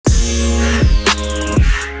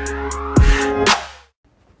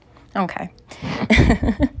Okay.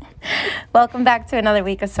 Welcome back to another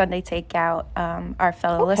week of Sunday Takeout. Our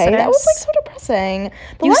fellow listeners. That was like so depressing.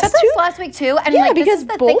 You said this last week too, and yeah, like this because is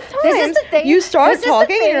the both thing. This is the thing. you start This is the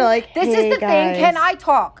talking and thing. you're like, this hey, is the guys. thing. Can I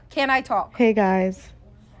talk? Can I talk? Hey guys.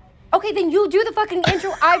 Okay, then you do the fucking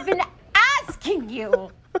intro. I've been asking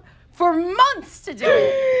you for months to do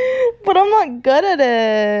it. But I'm not good at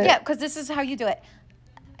it. Yeah, because this is how you do it.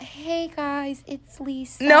 Hey guys, it's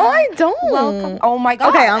Lisa. No, I don't. Welcome. Oh my god.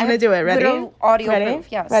 Okay, I'm gonna do it. Ready? Literal audio Ready? proof.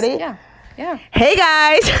 Yes. Ready? Yeah. Yeah. Hey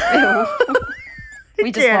guys.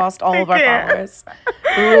 We just lost all of our followers.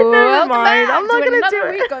 Never mind. I'm not gonna do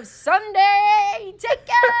it. Week of Sunday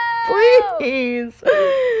Takeout. Please.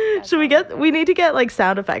 Should we get? We need to get like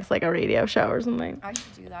sound effects, like a radio show or something. I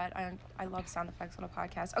should do that. I love sound effects on a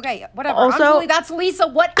podcast. Okay, whatever. Also, that's Lisa.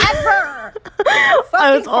 Whatever.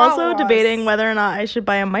 I was also debating whether or not I should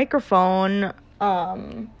buy a microphone.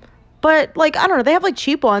 But like I don't know. They have like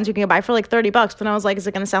cheap ones you can buy for like $30. But I was like, is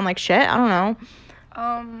it gonna sound like shit? I don't know.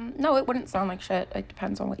 No, it wouldn't sound like shit. It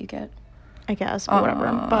depends on what you get. I guess, or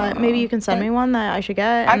whatever. But maybe you can send me one that I should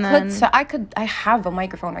get. I have a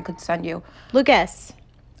microphone I could send you. Lucas.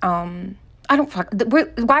 I don't fuck.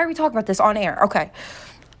 Why are we talking about this on air? Okay.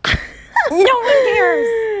 No one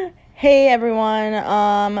cares. Hey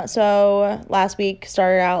everyone. So last week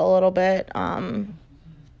started out a little bit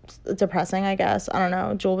depressing, I guess. I don't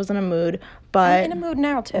know. Jewel was in a mood, but I'm in a mood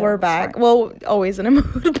now too. We're back. Well, always in a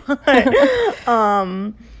mood,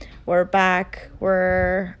 but we're back.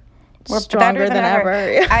 We're stronger than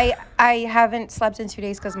ever. I haven't slept in 2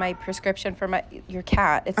 days because my prescription for your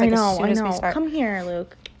cat. It's like as soon as we start. Come here,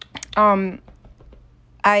 Luke. What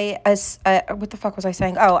the fuck was I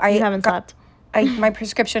saying? Oh, you haven't slept. My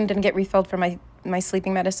prescription didn't get refilled for my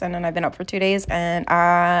sleeping medicine, and I've been up for 2 days, and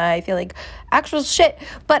I feel like actual shit.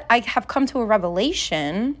 But I have come to a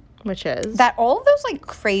revelation, which is that all of those like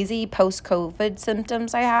crazy post-COVID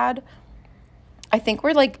symptoms I had, I think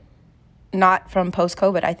were like not from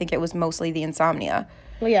post-COVID. I think it was mostly the insomnia.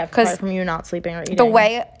 Well, yeah, because from you not sleeping or eating. The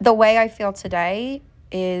way I feel today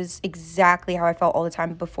is exactly how I felt all the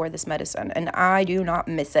time before this medicine, and I do not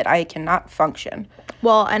miss it. I cannot function.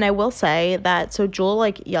 Well, and I will say that, so Jewel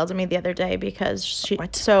like yelled at me the other day because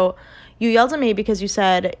so you yelled at me because you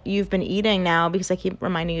said you've been eating now because I keep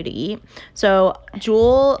reminding you to eat. So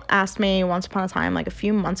Jewel asked me once upon a time, like a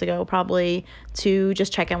few months ago probably, to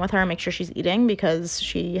just check in with her and make sure she's eating because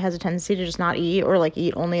she has a tendency to just not eat or like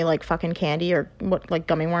eat only like fucking candy or what, like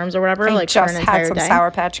gummy worms or whatever. I like just for an entire had some day.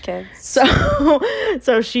 Sour Patch Kids.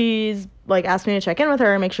 So she's like asked me to check in with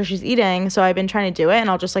her and make sure she's eating. So I've been trying to do it, and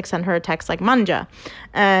I'll just like send her a text like manja.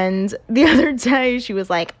 And the other day she was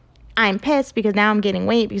like, I'm pissed because now I'm gaining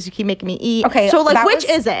weight because you keep making me eat. Okay, so like which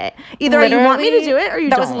is it? Either you want me to do it or you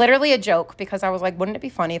don't. That was literally a joke because I was like, wouldn't it be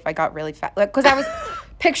funny if I got really fat? Like, because I was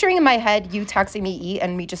picturing in my head you texting me eat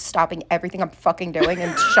and me just stopping everything I'm fucking doing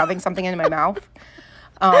and shoving something into my mouth.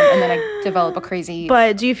 And then I develop a crazy...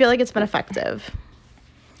 But do you feel like it's been effective?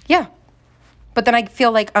 Yeah. But then I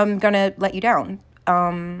feel like I'm going to let you down.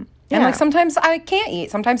 And like sometimes I can't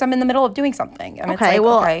eat. Sometimes I'm in the middle of doing something. And okay, it's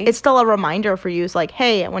like, it's still a reminder for you. It's like,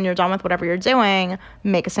 hey, when you're done with whatever you're doing,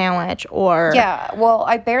 make a sandwich or... Yeah, well,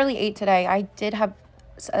 I barely ate today. I did have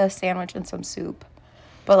a sandwich and some soup.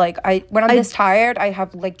 But like when I'm this tired, I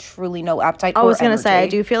have like truly no appetite. I was going to energy. say, I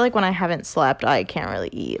do feel like when I haven't slept, I can't really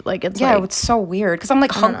eat. Like it's it's so weird because I'm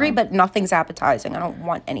like hungry, but nothing's appetizing. I don't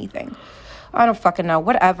want anything. I don't fucking know.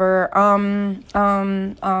 Whatever.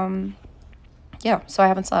 Yeah, so I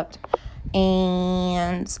haven't slept.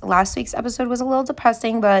 And last week's episode was a little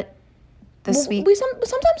depressing, but this week...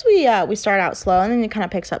 Sometimes we start out slow and then it kind of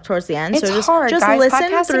picks up towards the end. It's so hard, just guys.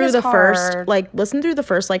 listen through the hard.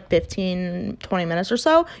 first 15, 20 minutes or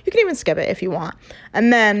so. You can even skip it if you want.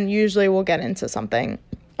 And then usually we'll get into something.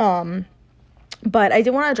 But I did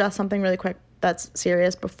want to address something really quick that's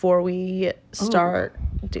serious before we start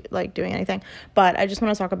doing anything. But I just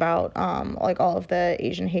want to talk about like all of the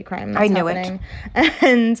Asian hate crime that's happening.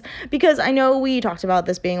 And because I know we talked about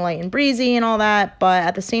this being light and breezy and all that, but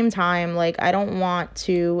at the same time, like I don't want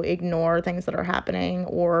to ignore things that are happening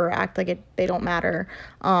or act like they don't matter.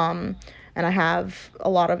 And I have a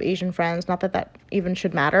lot of Asian friends, not that even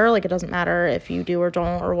should matter, like it doesn't matter if you do or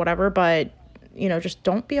don't or whatever, but you know, just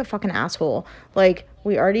don't be a fucking asshole. Like,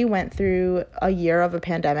 we already went through a year of a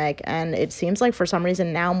pandemic, and it seems like for some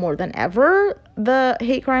reason now more than ever, the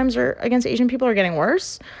hate crimes against Asian people are getting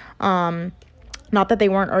worse. Not that they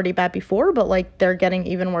weren't already bad before, but, like, they're getting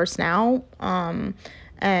even worse now.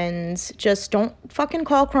 and just don't fucking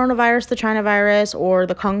call coronavirus the China virus or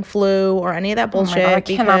the Kung flu or any of that bullshit. Oh my God, I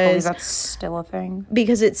cannot believe that's still a thing.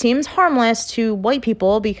 Because it seems harmless to white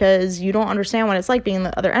people because you don't understand what it's like being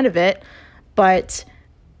the other end of it, but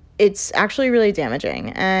it's actually really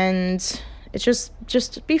damaging. And it's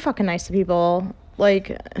just be fucking nice to people.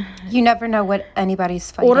 Like, you never know what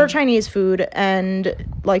anybody's fighting. Order Chinese food and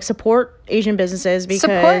like support Asian businesses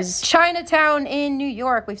because support Chinatown in New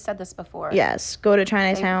York. We've said this before. Yes, go to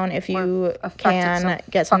Chinatown if you can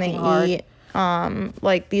get something to eat.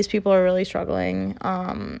 Like these people are really struggling.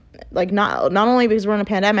 Like not only because we're in a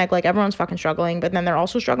pandemic, like everyone's fucking struggling, but then they're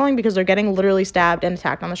also struggling because they're getting literally stabbed and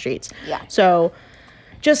attacked on the streets. Yeah. So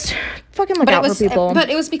just fucking look out for people.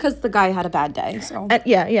 But it was because the guy had a bad day. So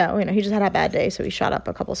yeah, he just had a bad day, so he shot up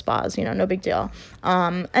a couple spas. No big deal.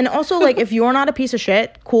 And also, like, if you're not a piece of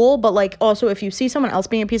shit, cool. But like, also, if you see someone else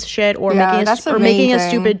being a piece of shit or making a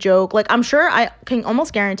stupid joke, like, I'm sure I can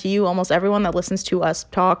almost guarantee you, almost everyone that listens to us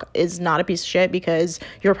talk is not a piece of shit because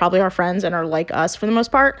you're probably our friends and are like us for the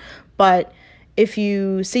most part. But if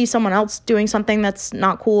you see someone else doing something that's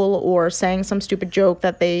not cool or saying some stupid joke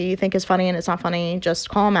that they think is funny and it's not funny, just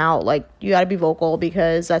call them out. Like, you got to be vocal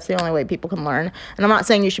because that's the only way people can learn. And I'm not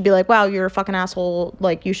saying you should be like, wow, you're a fucking asshole,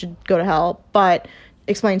 like, you should go to hell, but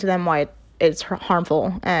explain to them why it's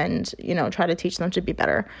harmful and, try to teach them to be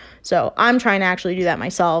better. So I'm trying to actually do that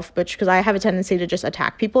myself, but because I have a tendency to just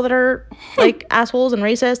attack people that are like assholes and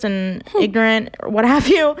racist and ignorant or what have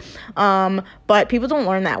you. But people don't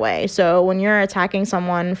learn that way. So when you're attacking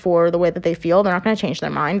someone for the way that they feel, they're not going to change their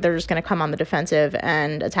mind. They're just going to come on the defensive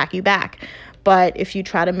and attack you back. But if you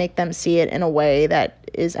try to make them see it in a way that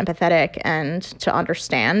is empathetic and to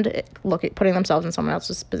understand, putting themselves in someone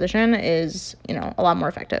else's position is, a lot more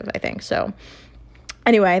effective, I think. So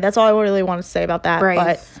anyway, that's all I really wanted to say about that.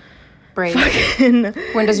 Brave. Fucking,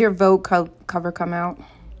 when does your Vogue cover come out?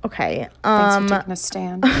 Okay. Thanks for taking a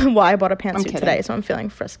stand. Well, I bought a pantsuit today, so I'm feeling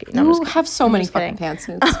frisky. No, you have so many fucking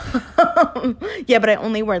pantsuits. Yeah, but I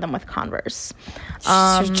only wear them with Converse.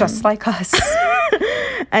 You're just like us.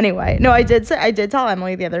 Anyway, no, I did tell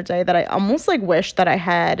Emily the other day that I almost like wish that I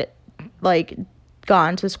had like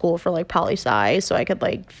gone to school for like poli-sci so I could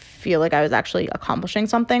like feel like I was actually accomplishing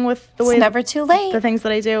something with the way. It's never too late. The things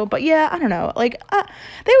that I do. But yeah, I don't know. Like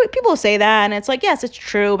people say that and it's like, yes, it's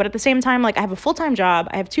true, but at the same time, like I have a full-time job,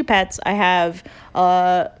 I have 2 pets, I have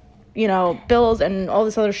bills and all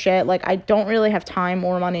this other shit. Like I don't really have time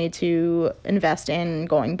or money to invest in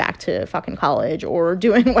going back to fucking college or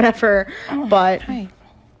doing whatever. But hi.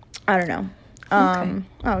 I don't know. Okay.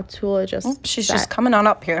 Oh, Tula she's just coming on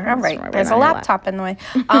up here. All right. There's a laptop in the way.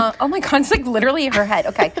 Oh my God, it's like literally her head.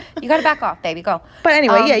 Okay. You got to back off, baby. Go. But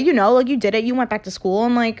anyway, yeah, like you did it. You went back to school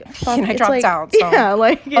and like, fuck, and I dropped out. So. Yeah,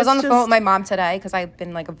 like I was on the phone with my mom today because I've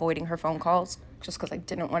been like avoiding her phone calls just because I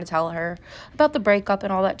didn't want to tell her about the breakup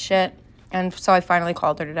and all that shit. And so I finally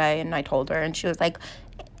called her today and I told her and she was like,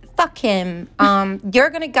 fuck him. You're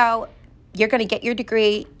going to go. You're going to get your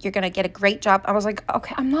degree. You're going to get a great job. I was like,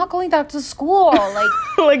 okay, I'm not going back to school.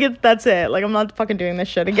 Like, that's it. Like, I'm not fucking doing this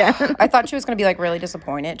shit again. I thought she was going to be, like, really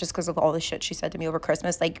disappointed just because of all the shit she said to me over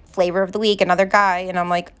Christmas. Like, flavor of the week, another guy. And I'm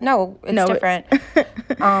like, no, it's different.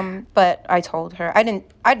 But I told her. I didn't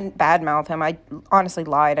badmouth him. I honestly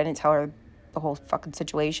lied. I didn't tell her the whole fucking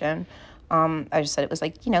situation. I just said it was,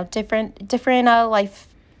 like, different life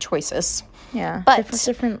choices. Yeah. But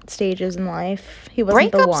different stages in life. He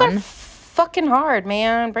wasn't the one. Fucking hard,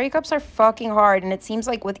 man. Breakups are fucking hard, and it seems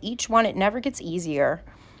like with each one it never gets easier.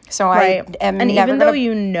 So I am never gonna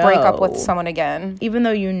break up with someone again. Even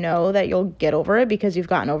though you know that you'll get over it because you've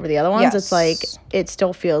gotten over the other ones, it's like it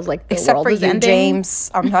still feels like the world is ending. James,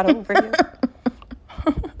 I'm not over you.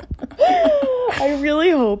 I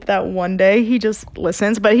really hope that one day he just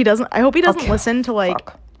listens, but he doesn't. I hope he doesn't listen to like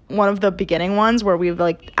one of the beginning ones where we've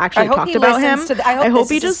like actually talked about him. I hope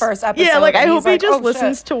he just first episode. Yeah, like I hope he just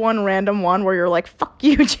listens to one random one where you're like, "Fuck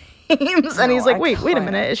you, James," and he's like, "Wait a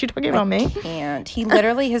minute, is she talking about me?" And he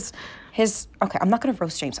literally his. Okay, I'm not gonna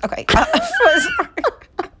roast James. Okay, I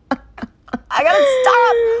gotta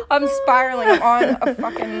stop. I'm spiraling. I'm on a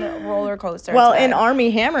fucking roller coaster. Well, in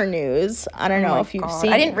Armie Hammer news, I don't know if you've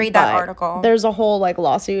seen. I didn't read that article. There's a whole like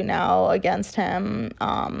lawsuit now against him.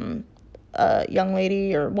 A young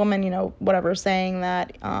lady or woman, whatever, saying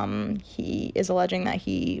that he is alleging that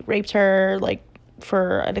he raped her like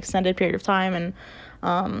for an extended period of time,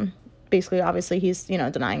 and basically, obviously, he's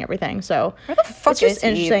denying everything. So it's just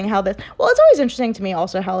interesting how this. Well, it's always interesting to me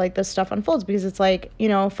also how like this stuff unfolds because it's like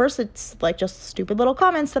first it's like just stupid little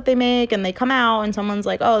comments that they make and they come out and someone's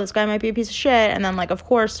like, oh, this guy might be a piece of shit, and then like of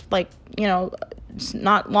course like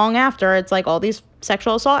not long after it's like all these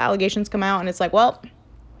sexual assault allegations come out and it's like, well,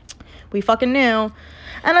 we fucking knew.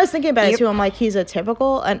 And I was thinking about it too. I'm like, he's a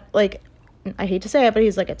typical, and like, I hate to say it, but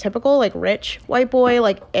he's like a typical like rich white boy,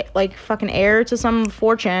 like fucking heir to some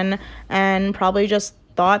fortune, and probably just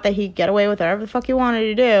thought that he'd get away with whatever the fuck he wanted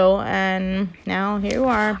to do, and now here you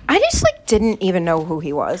are. I just like didn't even know who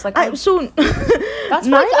he was. Like, So that's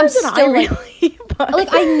why I'm still really, but like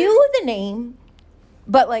I knew the name,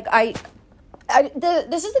 but like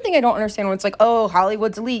this is the thing I don't understand when it's like, oh,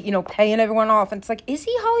 Hollywood's elite, you know, paying everyone off, and it's like, is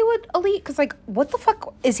he Hollywood elite? Because like, what the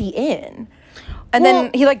fuck is he in? And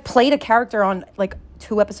then he like played a character on like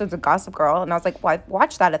 2 episodes of Gossip Girl, and I was like, well, I've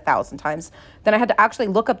watched that 1,000 times. Then I had to actually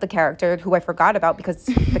look up the character who I forgot about because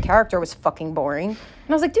the character was fucking boring. And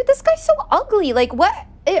I was like, dude, this guy's so ugly. Like, what?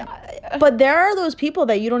 But there are those people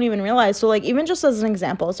that you don't even realize. So like, even just as an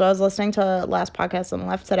example, so I was listening to Last Podcast on the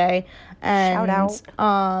Left today, and Shout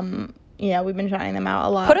out. Yeah, we've been trying them out a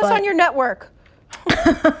lot. Put us on your network.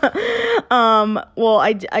 Well,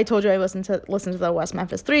 I told you I listened to the West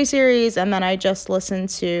Memphis 3 series, and then I just listened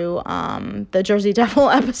to the Jersey Devil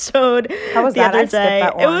episode. How was the that? other I skipped day.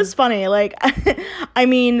 that It one. was funny. Like, I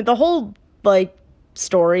mean, the whole like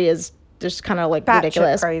story is just kind of like Batshit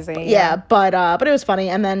ridiculous. crazy, Yeah, but it was funny.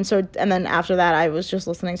 And then after that, I was just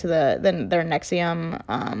listening to their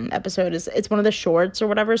NXIVM episode. It's one of the shorts or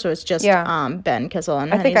whatever. So it's just Ben Kissel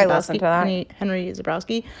and I think I listened to that. Henry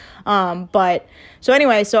Zabrowski. But so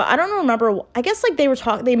anyway, so I don't remember. I guess like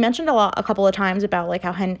they mentioned a couple of times about like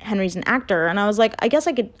how Henry's an actor, and I was like, I guess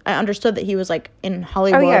I understood that he was like in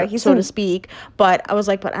Hollywood, so to speak. But I was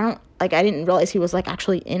like, but I didn't realize he was like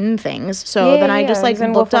actually in things. So then I just like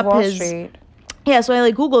looked up his. Street. Yeah, so I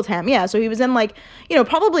like Googled him. Yeah, so he was in like, you know,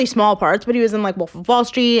 probably small parts, but he was in like Wolf of Wall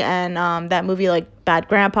Street and that movie like Bad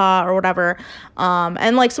Grandpa or whatever,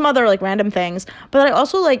 and like some other like random things. But I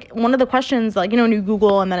also like one of the questions, like, you know, when you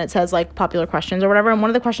Google and then it says like popular questions or whatever, and one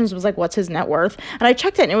of the questions was like, what's his net worth? And I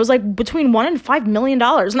checked it and it was like between $1 and $5 million,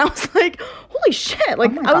 and I was like, holy shit!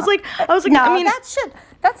 Like I was like, no, I mean,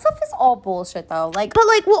 that stuff is all bullshit though. Like, but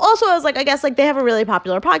like, well, also I was like, I guess like they have a really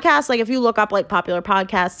popular podcast. Like if you look up like popular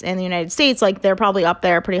podcasts in the United States, like they're probably up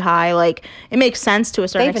there pretty high. Like it makes sense to a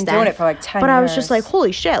certain extent. They've been doing it for like 10 years. But I was just like,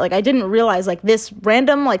 holy shit! Like I didn't realize like this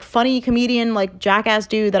random like funny comedian like jackass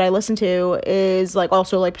dude that I listen to is like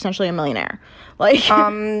also like potentially a millionaire. Like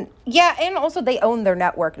yeah, and also they own their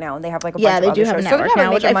network now, and they have like a bunch of they other do have a shows. network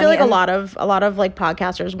now, which I feel like a and- lot of like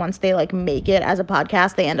podcasters, once they like make it as a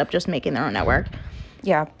podcast, they end up just making their own network.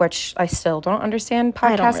 Yeah, which I still don't understand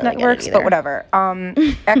I don't podcast really get it networks, either. but whatever.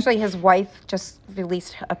 Actually, his wife just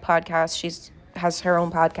released a podcast. She's has her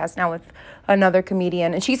own podcast now with another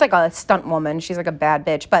comedian, and she's like a stunt woman. She's like a bad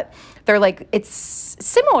bitch, but they're like, it's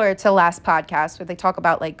similar to Last Podcast where they talk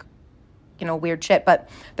about like, you know, weird shit. But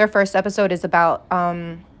their first episode is about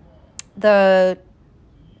the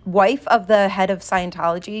wife of the head of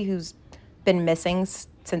Scientology who's been missing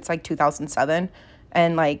since like 2007,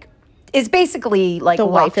 and like is basically like The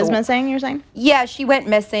wife is missing, you're saying? Yeah, she went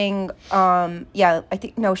missing. Yeah, I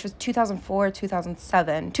think no, she was 2004,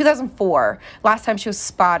 2007, 2004. Last time she was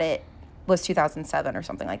spotted was 2007 or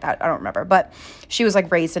something like that. I don't remember, but she was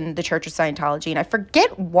like raised in the Church of Scientology, and I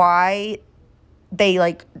forget why they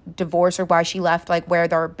like divorced or why she left, like where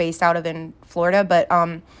they're based out of in Florida, but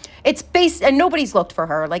it's based, and nobody's looked for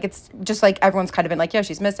her. Like it's just like everyone's kind of been like, yeah,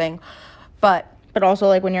 she's missing, but also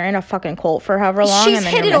like when you're in a fucking cult for however long she's and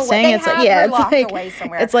then hidden you're away. missing, They it's have like her it's locked like away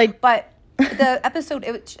somewhere. it's like, but the episode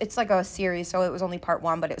it's like a series, so it was only part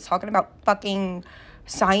 1, but it was talking about fucking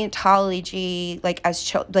Scientology, like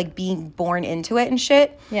as like being born into it and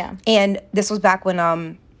shit. Yeah. And this was back when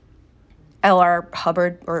L.R.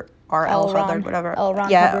 Hubbard or R.L. Hubbard, whatever. L. Ron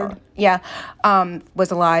yeah, Hubbard. Yeah.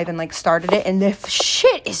 Was alive and like started it, and the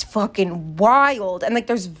shit is fucking wild. And like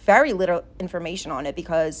there's very little information on it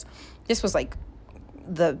because this was like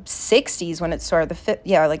the 60s when it started,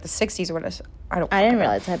 like the 60s when it's, I didn't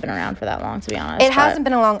realize it had been around for that long, to be honest. It hasn't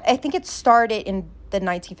been a long, I think it started in the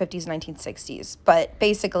 1950s, 1960s, but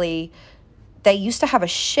basically they used to have a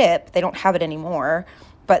ship. They don't have it anymore,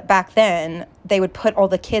 but back then they would put all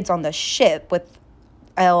the kids on the ship with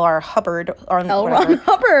L.R. Hubbard on L. Ron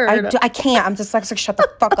Hubbard. I can't. I'm dyslexic. Shut the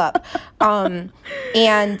fuck up.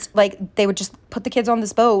 And like they would just put the kids on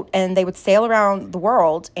this boat and they would sail around the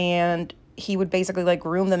world, and he would basically like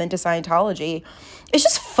groom them into Scientology. It's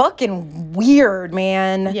just fucking weird,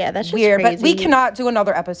 man. Yeah, that's just weird. crazy. But we cannot do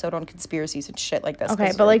another episode on conspiracies and shit like this.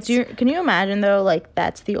 Okay, but like, can you imagine though? Like,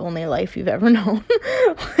 that's the only life you've ever known.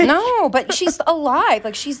 No, but she's alive.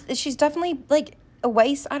 Like she's definitely like a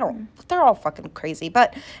waste. They're all fucking crazy.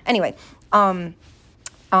 But anyway, what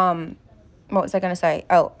was I gonna say?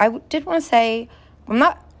 Oh, did want to say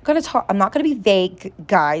gonna talk. I'm not gonna be vague,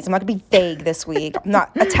 guys. I'm not gonna be vague this week. I'm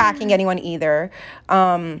not attacking anyone either.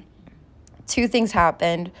 Two things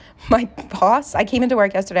happened. My boss, I came into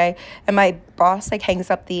work yesterday, and my boss like hangs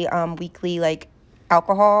up the weekly like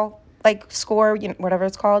alcohol like score, whatever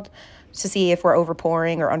it's called, to see if we're over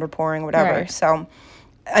pouring or under pouring, whatever. Right. So,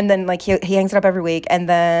 and then like he hangs it up every week, and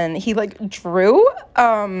then he like drew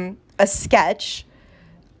a sketch.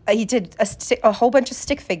 He did a whole bunch of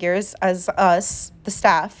stick figures as us, the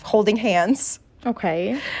staff, holding hands.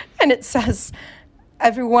 Okay. And it says,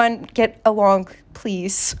 "Everyone get along,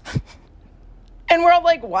 please." And we're all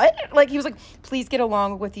like, what? Like, he was like, please get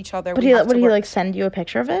along with each other. But would he like send you a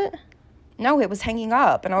picture of it? No, it was hanging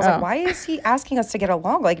up. And I was like, why is he asking us to get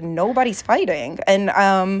along? Like, nobody's fighting.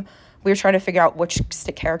 And we were trying to figure out which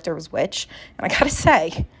stick character was which. And I gotta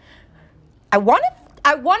say, I want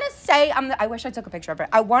to say, I wish I took a picture of it.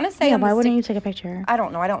 I want to say, why wouldn't you take a picture? I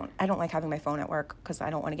don't know. I don't like having my phone at work because I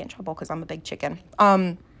don't want to get in trouble because I'm a big chicken.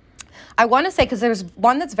 I want to say, because there's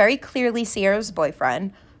one that's very clearly Sierra's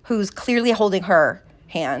boyfriend, who's clearly holding her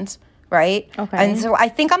hand, right? Okay. And so I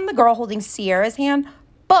think I'm the girl holding Sierra's hand,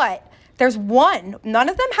 but there's one, none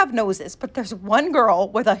of them have noses, but there's one girl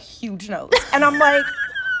with a huge nose. And I'm like,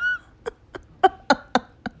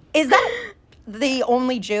 is that the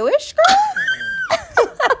only Jewish girl?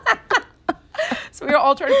 So we were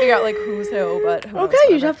all trying to figure out like who's who, but who knows, Okay,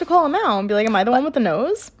 you whatever. have to call him out and be like, am I the one with the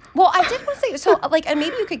nose? Well, I did want to say, so like, and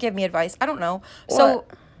maybe you could give me advice. I don't know. So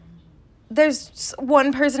What? there's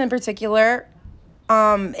one person in particular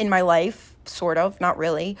in my life, sort of, not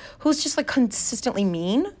really, who's just like consistently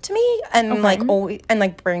mean to me and like always and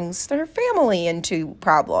like brings their family into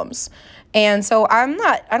problems. And so I'm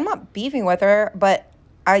not beefing with her, but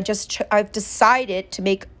I've decided to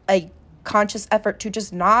make a conscious effort to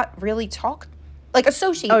just not really talk, like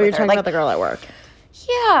associate with her. You're talking like, about the girl at work.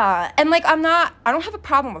 yeah, and like I don't have a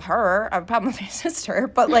problem with her. I have a problem with my sister,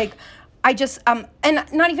 but like I just and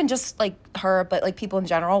not even just like her, but like people in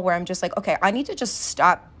general, where I'm just like, okay, I need to just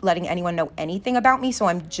stop letting anyone know anything about me, so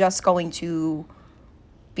I'm just going to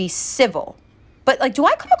be civil. But like, do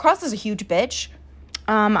I come across as a huge bitch?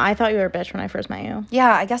 I thought you were a bitch when I first met you.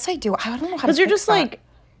 Yeah, I guess I do. I don't know how to. Because you're fix just that. like,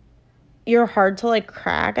 you're hard to like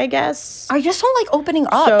crack, I guess. I just don't like opening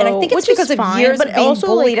up, and I think it's which is because of fine, years but of being also,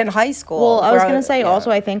 bullied like- in high school. Well, I was where gonna say yeah.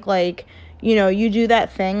 also, I think like, you know, you do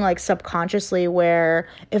that thing like subconsciously where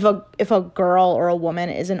if a girl or a woman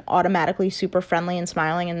isn't automatically super friendly and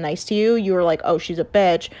smiling and nice to you, you're like, oh, she's a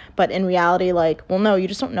bitch. But in reality, like, well, no, you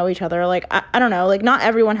just don't know each other. Like, I don't know. Like, not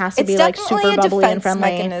everyone has to be like super bubbly and friendly.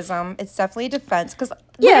 Mechanism. It's definitely a defense because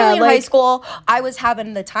Yeah, literally in high like- school, I was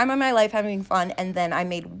having the time of my life, having fun, and then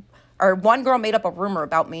one girl made up a rumor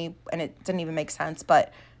about me, and it didn't even make sense.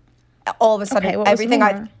 But all of a sudden, Okay, what was the everything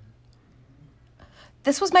rumor?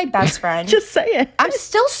 This was my best friend. Just say it. I'm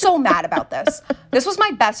still so mad about this. This was my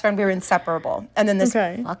best friend. We were inseparable. And then this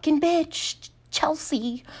Okay. fucking bitch,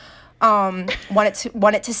 Chelsea,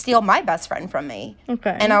 wanted to steal my best friend from me.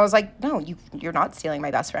 Okay. And I was like, no, you're not stealing my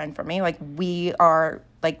best friend from me. Like, we are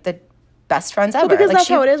like the best friends ever. Because like, that's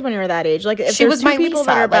how it is when you're that age. Like, if she there's was two my people Lisa,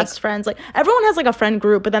 that are like- best friends, like everyone has like a friend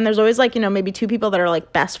group, but then there's always like, you know, maybe two people that are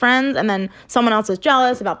like best friends, and then someone else is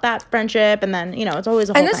jealous about that friendship, and then, you know, it's always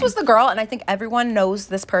a whole And this thing. was the girl, and I think everyone knows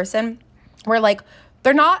this person. Where like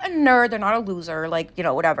they're not a nerd, they're not a loser, like, you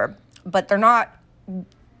know, whatever. But they're not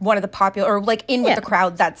one of the popular or like in with Yeah. the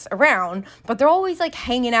crowd that's around. But they're always like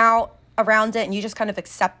hanging out around it, and you just kind of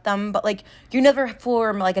accept them. But like you never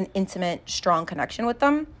form like an intimate, strong connection with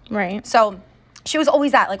them. Right. So she was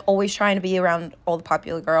always always trying to be around all the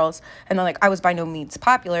popular girls. And then like I was by no means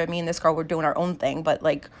popular. Me and this girl were doing our own thing, but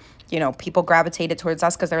like, you know, people gravitated towards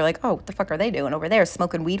us because they were like, oh, what the fuck are they doing over there?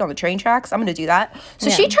 Smoking weed on the train tracks? I'm gonna do that. So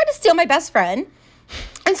she Yeah. tried to steal my best friend.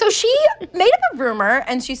 And so she made up a rumor,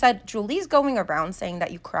 and she said, Julie's going around saying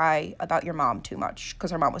that you cry about your mom too much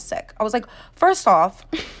because her mom was sick. I was like, first off,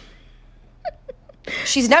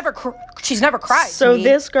 she's never cried So to me.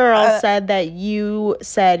 this girl said that you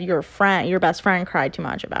said your best friend cried too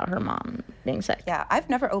much about her mom being sick. Yeah, I've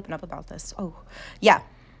never opened up about this. Oh, yeah.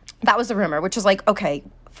 That was the rumor, which is like, okay,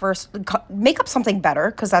 first, make up something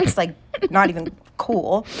better, because that's like not even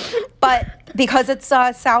cool. But because it's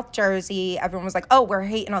South Jersey, everyone was like, oh, we're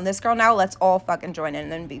hating on this girl now. Let's all fucking join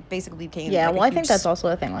in. And then basically became Yeah, like, well, a I think huge that's also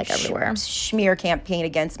a thing like everywhere. smear campaign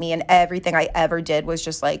against me. And everything I ever did was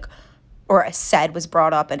just like, or said was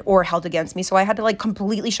brought up or held against me. So I had to like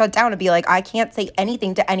completely shut down and be like, I can't say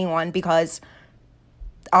anything to anyone because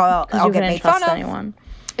I'll You get couldn't made fun trust of. anyone.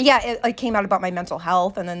 Yeah, it came out about my mental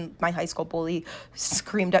health, and then my high school bully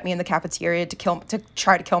screamed at me in the cafeteria to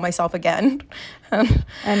try to kill myself again. And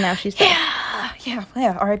now she's dead. Yeah,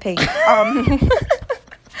 R.I.P.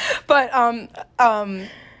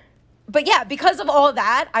 But yeah, because of all of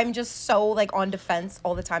that, I'm just so like on defense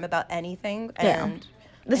all the time about anything. And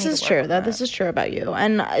this is true. This is true about you.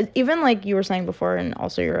 And even like you were saying before, and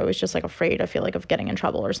also you're always just like afraid, I feel like, of getting in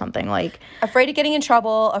trouble or something. Like afraid of getting in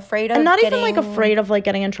trouble, afraid of and not even like afraid of like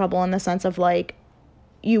getting in trouble in the sense of like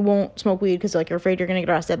you won't smoke weed because like you're afraid you're gonna get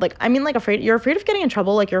arrested. Like I mean, like you're afraid of getting in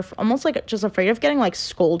trouble. Like you're almost like just afraid of getting like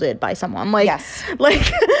scolded by someone. Like yes,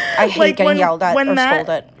 like I hate like, getting yelled at or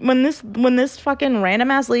scolded. When this fucking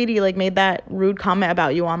random ass lady like made that rude comment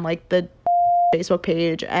about you on like the Facebook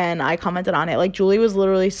page and I commented on it, like Julie was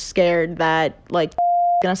literally scared that like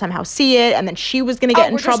gonna somehow see it and then she was gonna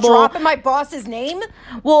get in trouble. Just dropping my boss's name.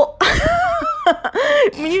 Well,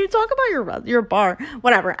 when you talk about your bar,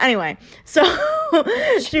 whatever. Anyway, so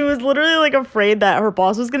she was literally like afraid that her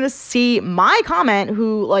boss was gonna see my comment,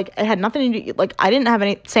 who like it had nothing to do, like I didn't have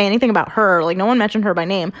say anything about her, like no one mentioned her by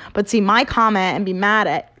name, but see my comment and be mad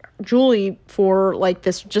at Julie for like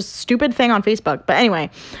this just stupid thing on Facebook. But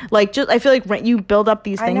anyway, like just I feel like you build up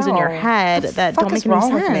these things in your head that don't make any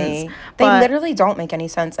sense. With me? They literally don't make any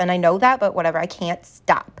sense, and I know that, but whatever, I can't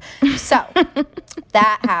stop. So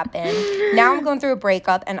that happened. Now I'm going through a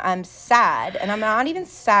breakup and I'm sad, and I'm not even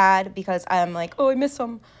sad because I'm like, oh, I miss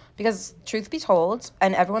him. Because truth be told,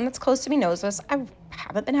 and everyone that's close to me knows this, I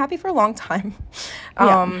haven't been happy for a long time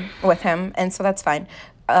with him, and so that's fine.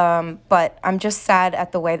 But I'm just sad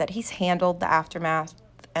at the way that he's handled the aftermath.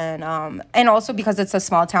 And also because it's a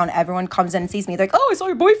small town, everyone comes in and sees me. They're like, oh, I saw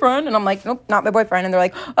your boyfriend. And I'm like, nope, not my boyfriend. And they're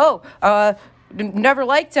like, oh, never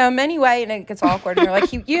liked him anyway. And it gets awkward. And they're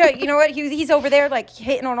like, you know what? He's over there like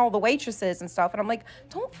hitting on all the waitresses and stuff. And I'm like,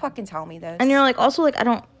 don't fucking tell me this. And you're like, also like, I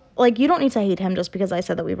don't. Like, you don't need to hate him just because I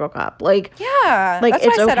said that we broke up. Like, yeah. Like, that's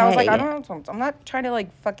what I said. Okay. I was like, I'm not trying to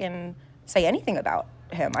like fucking say anything about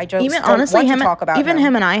him. I just even don't honestly want to talk about even him.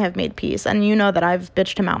 him and I have made peace, and you know that I've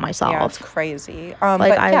bitched him out myself. Yeah, it's crazy. But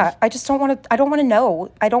I just don't want to. I don't want to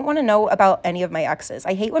know. I don't want to know about any of my exes.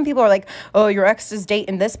 I hate when people are like, "Oh, your ex is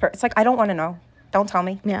dating this person." It's like I don't want to know. Don't tell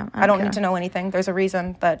me. Yeah, I don't need to know anything. There's a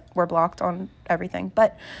reason that we're blocked on everything.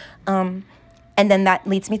 But, and then that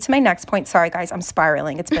leads me to my next point. Sorry, guys, I'm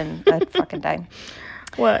spiraling. It's been a fucking day.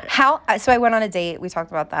 What? So I went on a date. We talked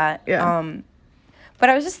about that. Yeah. But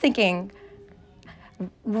I was just thinking,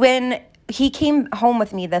 when he came home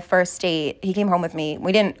with me the first date, he came home with me.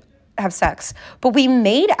 We didn't have sex, but we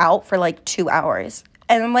made out for like 2 hours.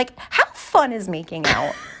 And I'm like, how fun is making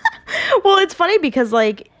out? Well, it's funny because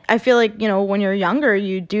like I feel like, you know, when you're younger,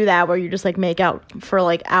 you do that where you just like make out for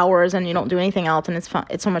like hours and you don't do anything else and it's fun.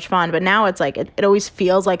 It's so much fun. But now it's like it always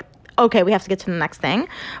feels like, okay, we have to get to the next thing.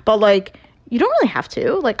 But like you don't really have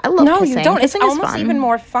to. Like I love kissing. No, you don't. Kissing it's is almost fun. even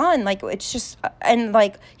more fun. Like it's just and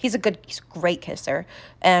like he's a great kisser.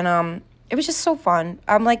 And it was just so fun.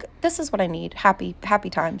 I'm like, this is what I need. Happy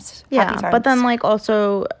times. Yeah, happy times. but then like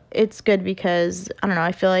also it's good because I don't know,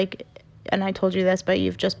 I feel like, and I told you this, but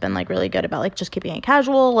you've just been like really good about like just keeping it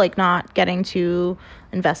casual, like not getting too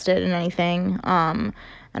invested in anything.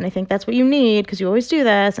 And I think that's what you need because you always do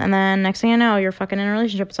this. And then next thing I know, you're fucking in a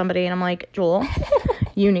relationship with somebody. And I'm like, Jewel,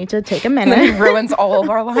 you need to take a minute. And then it ruins all of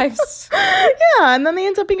our lives. Yeah. And then they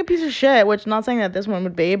end up being a piece of shit, which I'm not saying that this one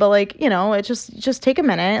would be, but like, you know, it's just take a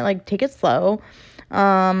minute, like take it slow.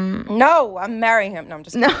 No, I'm marrying him. No, I'm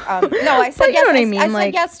just kidding. No, I said you yes. Know what I mean? I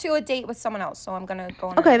like, said yes to a date with someone else, so I'm gonna go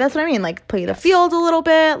on. Okay, that's what I mean. Like play the field a little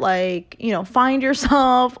bit, like, you know, find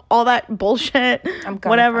yourself, all that bullshit. I'm gonna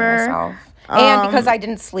whatever. Find myself. And because I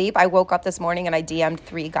didn't sleep, I woke up this morning and I DM'd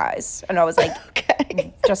 3 guys. And I was like,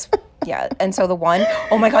 okay. Just, yeah. And so the one,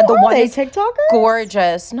 oh my God, the one is TikTokers?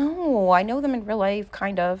 Gorgeous. No, I know them in real life,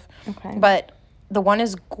 kind of. Okay. But the one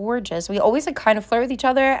is gorgeous. We always like kind of flirt with each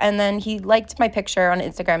other. And then he liked my picture on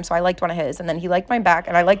Instagram, so I liked one of his. And then he liked my back,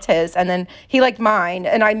 and I liked his. And then he liked mine.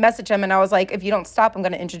 And I messaged him, and I was like, if you don't stop, I'm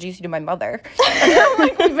going to introduce you to my mother. And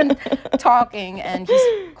like we've been talking, and he's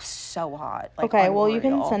so hot. Like, okay, well, you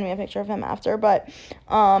can send me a picture of him after. But,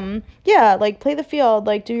 yeah, like, play the field.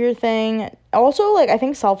 Like, do your thing. Also, like, I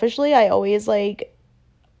think selfishly, I always, like,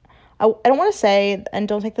 I don't want to say, and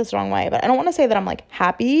don't take this the wrong way, but I don't want to say that I'm, like,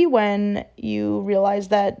 happy when you realize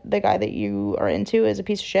that the guy that you are into is a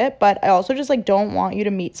piece of shit, but I also just, like, don't want you to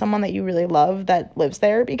meet someone that you really love that lives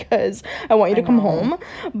there because I want you to come home.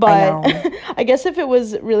 But I guess if it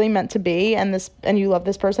was really meant to be and you love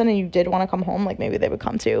this person and you did want to come home, like, maybe they would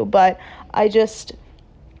come too. But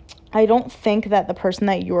I don't think that the person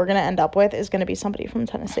that you're going to end up with is going to be somebody from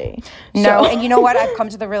Tennessee. No, and you know what? I've come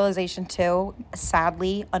to the realization too,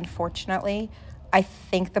 sadly, unfortunately, I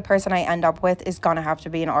think the person I end up with is going to have to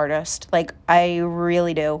be an artist. Like, I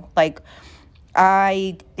really do. Like,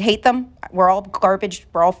 I hate them. We're all garbage.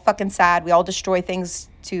 We're all fucking sad. We all destroy things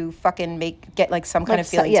to fucking get like some kind of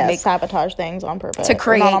feeling to make sabotage things on purpose to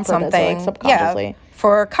create not on purpose, something, like subconsciously.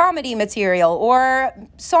 for comedy material or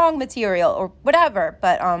song material or whatever.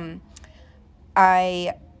 But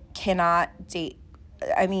I cannot date.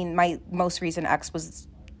 I mean, my most recent ex was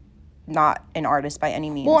not an artist by any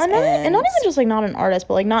means. Well, and not even just like not an artist,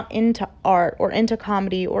 but like not into art or into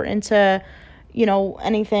comedy or into, you know,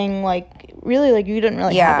 anything like really like you didn't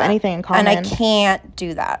really have anything in common. And I can't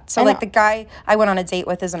do that. So like the guy I went on a date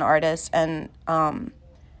with is an artist, and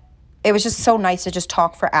it was just so nice to just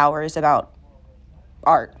talk for hours about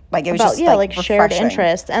art. Like it was just like shared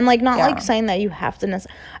interest, and like not like saying that you have to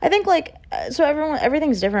I think like so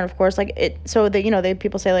everything's different, of course, like it, so that, you know, they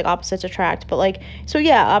people say like opposites attract, but like, so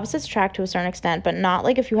yeah, opposites attract to a certain extent, but not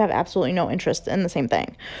like if you have absolutely no interest in the same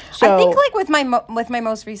thing. So I think like with my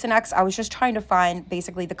most recent ex, I was just trying to find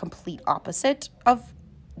basically the complete opposite of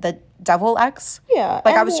the devil ex. Yeah,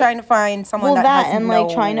 like I was trying to find someone that has and no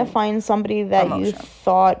like trying to find somebody that emotion. You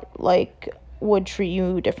thought like would treat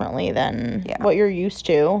you differently than what you're used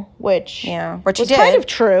to, which which was did. kind of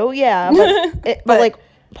true, but like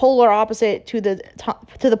polar opposite to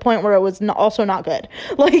the point where it was also not good.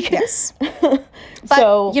 Like yes, but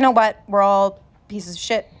so you know what? We're all pieces of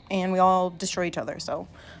shit, and we all destroy each other. So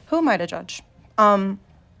who am I to judge?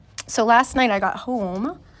 So last night I got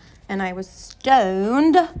home, and I was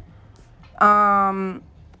stoned, and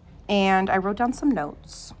I wrote down some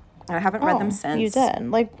notes. I haven't read them since. You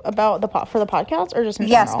did? Like about for the podcast or just in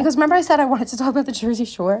general? Yes, because remember I said I wanted to talk about the Jersey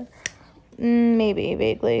Shore? Maybe,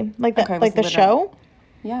 vaguely. Like the show?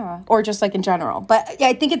 Yeah. Or just like in general. But yeah,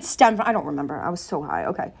 I think it stemmed from, I don't remember. I was so high.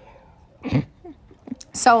 Okay.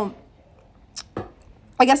 So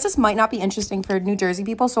I guess this might not be interesting for New Jersey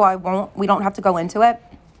people, so we don't have to go into it.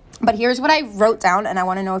 But here's what I wrote down, and I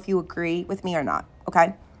want to know if you agree with me or not.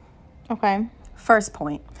 Okay? Okay. First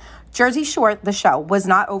point. Jersey Shore, the show, was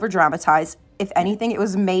not over-dramatized. If anything, it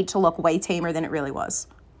was made to look way tamer than it really was.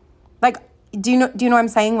 Like, do you know what I'm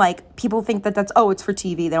saying? Like, people think that's, it's for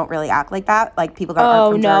TV. They don't really act like that. Like, people that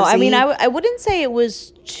aren't from Jersey. I mean, I wouldn't say it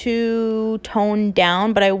was too toned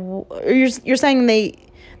down, but you're saying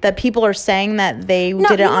that people are saying that they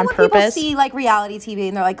did it on purpose? People see, like, reality TV,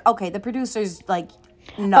 and they're like, okay, the producers, like,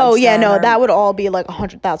 that would all be, like,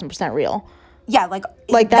 100,000% real. Yeah, like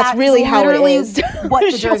that's really how it is. What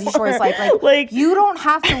the Jersey Shore is like. Like you don't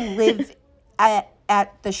have to live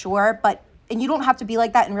at the shore, and you don't have to be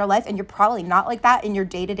like that in real life, and you're probably not like that in your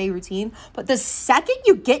day-to-day routine. But the second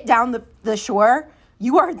you get down the shore,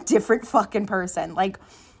 you are a different fucking person. Like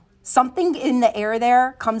something in the air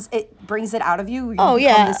there it brings it out of you.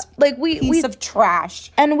 This like piece of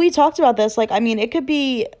trash. And we talked about this. Like, I mean, it could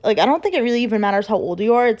be like, I don't think it really even matters how old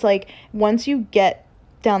you are. It's like once you get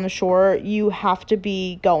down the shore, you have to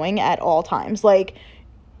be going at all times. Like,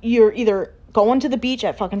 you're either going to the beach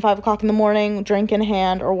at fucking 5 o'clock in the morning, drink in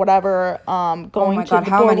hand or whatever, going to the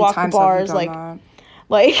boardwalk, the bars,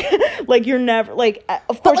 like you're never like.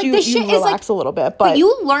 Of course, you relax a little bit, but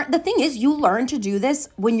you learn. The thing is, you learn to do this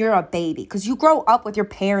when you're a baby because you grow up with your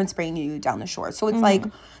parents bringing you down the shore. So it's like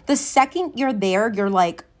the second you're there, you're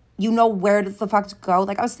like, you know where the fuck to go.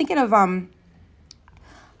 Like I was thinking of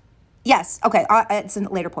Yes. Okay. It's a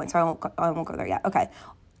later point, so I won't go there yet. Okay.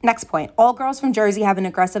 Next point. All girls from Jersey have an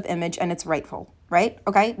aggressive image, and it's rightful, right?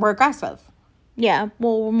 Okay. We're aggressive. Yeah.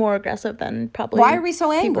 Well, we're more aggressive than probably. Why are we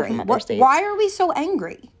so angry? Why are we so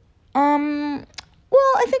angry? Well,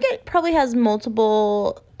 I think it probably has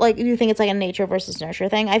multiple. Like, do you think it's like a nature versus nurture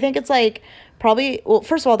thing? I think it's like probably. Well,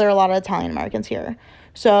 first of all, there are a lot of Italian Americans here.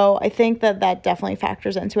 So I think that definitely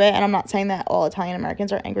factors into it. And I'm not saying that all Italian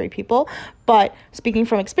Americans are angry people. But speaking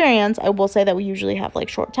from experience, I will say that we usually have like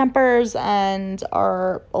short tempers and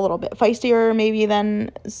are a little bit feistier maybe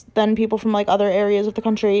than people from like other areas of the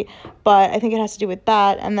country. But I think it has to do with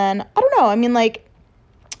that. And then, I don't know. I mean, like,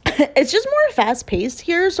 it's just more fast paced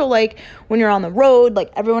here. So like when you're on the road,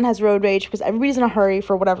 like everyone has road rage because everybody's in a hurry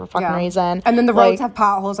for whatever fucking reason. And then the roads have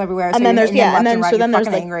potholes everywhere. And then there's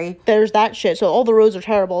there's that shit. So all the roads are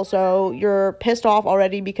terrible. So you're pissed off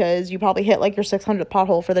already because you probably hit like your 600th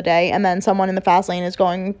pothole for the day, and then someone in the fast lane is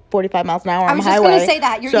going 45 miles an hour on the highway. I was just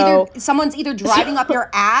gonna say that someone's either driving up your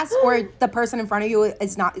ass or the person in front of you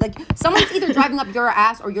is not. Like someone's either driving up your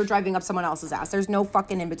ass or you're driving up someone else's ass. There's no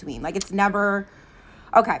fucking in between. Like it's never.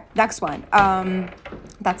 Okay, next one.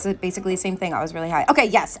 That's basically the same thing. I was really high. Okay,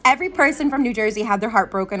 yes. Every person from New Jersey had their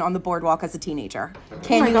heart broken on the boardwalk as a teenager.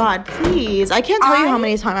 God, please. I can't tell you how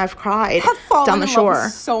many times I've cried down the shore. Love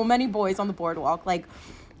with so many boys on the boardwalk. Like,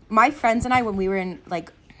 my friends and I, when we were in,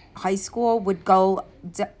 like, high school, would go,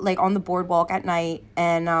 like, on the boardwalk at night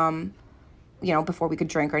and, you know, before we could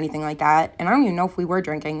drink or anything like that. And I don't even know if we were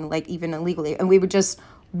drinking, like, even illegally. And we would just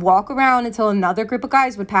walk around until another group of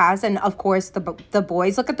guys would pass. And, of course, the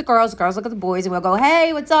boys look at the girls look at the boys, and we'll go,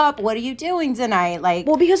 hey, what's up? What are you doing tonight? Like,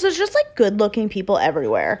 well, because there's just, like, good-looking people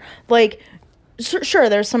everywhere. Like, sure,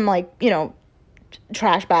 there's some, like, you know,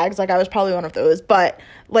 trash bags. Like, I was probably one of those. But,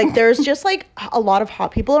 like, there's just, like, a lot of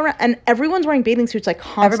hot people around. And everyone's wearing bathing suits, like,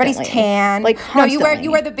 constantly. Everybody's tan. Like, constantly. No,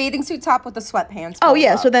 you wear the bathing suit top with the sweatpants. Oh,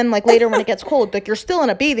 yeah. up. So then, like, later when it gets cold, like, you're still in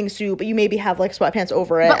a bathing suit, but you maybe have, like, sweatpants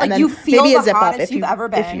over it. But, like, and then you feel maybe the a zip up hottest if you've ever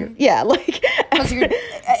been. Yeah, like... Because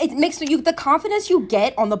it makes you... The confidence you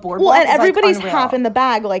get on the boardwalk well, and is, everybody's like, half in the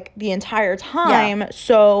bag, like, the entire time. Yeah.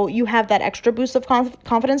 So you have that extra boost of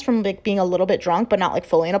confidence from, like, being a little bit drunk, but not, like,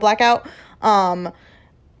 fully in a blackout.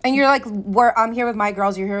 And you're like, I'm here with my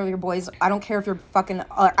girls, you're here with your boys. I don't care if you're fucking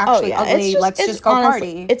ugly. Let's just go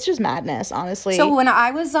honestly, party. It's just madness, honestly. So when I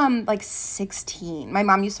was like 16, my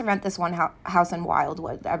mom used to rent this one house in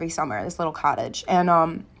Wildwood every summer, this little cottage.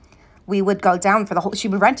 And we would go down she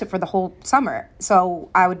would rent it for the whole summer. So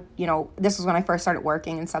I would, you know, this was when I first started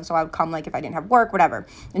working and stuff. So I would come, like, if I didn't have work, whatever.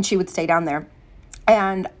 And she would stay down there.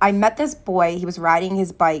 And I met this boy. He was riding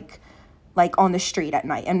his bike, like, on the street at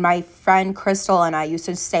night. And my friend Crystal and I used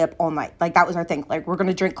to stay up all night. Like, that was our thing. Like, we're going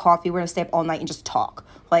to drink coffee. We're going to stay up all night and just talk.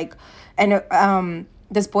 Like, and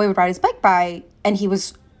this boy would ride his bike by, and he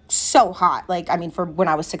was so hot. Like, I mean, for when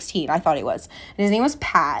I was 16, I thought he was. And his name was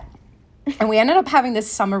Pat. And we ended up having this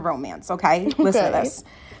summer romance, okay? Listen to this.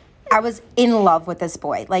 I was in love with this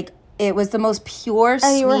boy. Like, it was the most pure, sweet...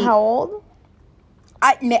 And you were how old?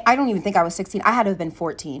 I don't even think I was 16. I had to have been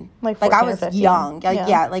 14. Like 14 I was or 15. young. Like,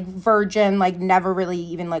 yeah, like virgin, like never really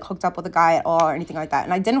even like hooked up with a guy at all or anything like that.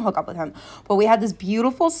 And I didn't hook up with him. But we had this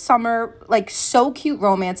beautiful summer, like so cute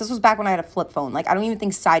romance. This was back when I had a flip phone. Like, I don't even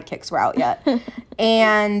think Sidekicks were out yet.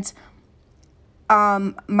 And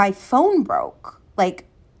my phone broke like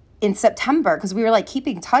in September because we were like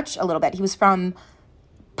keeping touch a little bit. He was from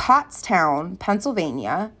Pottstown,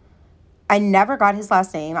 Pennsylvania. I never got his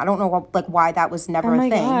last name. I don't know why that was never a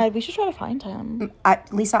thing. Oh my God, we should try to find him.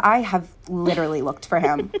 Lisa, I have literally looked for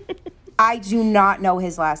him. I do not know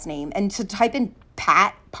his last name. And to type in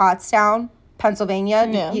Pottstown, Pennsylvania,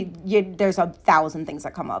 there's 1,000 things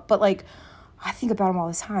that come up. But, like, I think about him all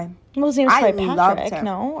the time. Well, his name was probably Patrick,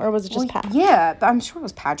 no? Or was it just Pat? Yeah, I'm sure it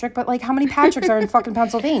was Patrick. But, like, how many Patricks are in fucking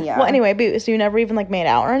Pennsylvania? Well, anyway, so you never even, like, made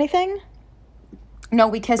out or anything? No,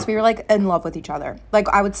 we kissed. We were, like, in love with each other. Like,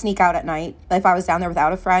 I would sneak out at night. If I was down there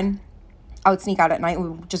without a friend, I would sneak out at night and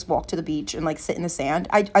we would just walk to the beach and, like, sit in the sand.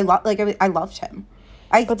 I loved him.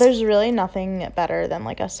 But there's really nothing better than,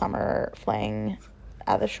 like, a summer fling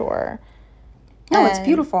at the shore. No, it's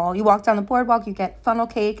beautiful. You walk down the boardwalk, you get funnel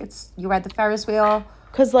cake, you ride the Ferris wheel.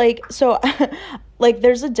 Because, like, so, like,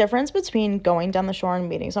 there's a difference between going down the shore and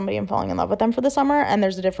meeting somebody and falling in love with them for the summer, and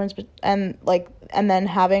there's a difference, and then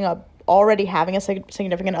already having a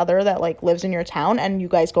significant other that, like, lives in your town and you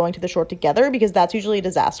guys going to the shore together, because that's usually a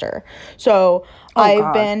disaster. So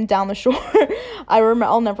I've been down the shore.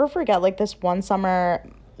 I'll never forget, like, this one summer.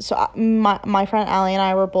 So my friend Allie and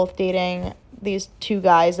I were both dating these two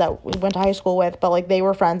guys that we went to high school with, but, like, they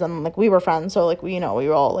were friends and, like, we were friends. So, like, we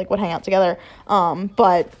were all, like, would hang out together.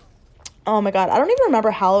 But oh my God, I don't even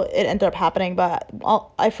remember how it ended up happening, but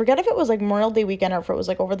I forget if it was, like, Memorial Day weekend or if it was,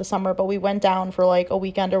 like, over the summer, but we went down for, like, a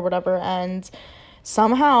weekend or whatever, and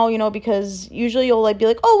somehow, because usually you'll, like, be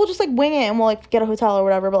like, oh, we'll just, like, wing it and we'll, like, get a hotel or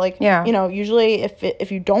whatever, but, like, usually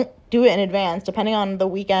if you don't do it in advance, depending on the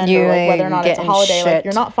weekend or, like, whether or not it's a holiday, shit. Like,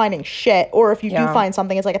 you're not finding shit, or if you do find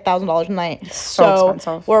something, it's, like, $1,000 a night. So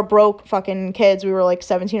expensive. We're broke fucking kids. We were, like,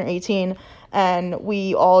 17 or 18, and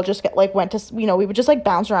we all just went to, we would just, like,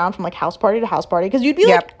 bounce around from, like, house party to house party, because you'll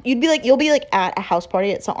be like at a house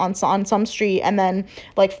party on some street, and then,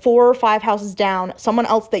 like, 4 or 5 houses down, someone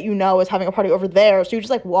else that is having a party over there, so you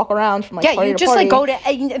just, like, walk around from, like, party to party. Yeah, you just, like, go to,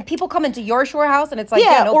 and people come into your shore house, and it's like,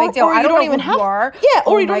 no big deal. I don't know who you are. Yeah,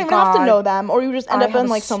 or you don't even have to know them, or you just end up in,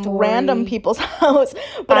 like, some random people's house.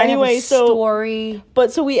 But anyway, so we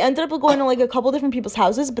ended up going to, like, a couple different people's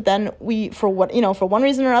houses, but then we, for one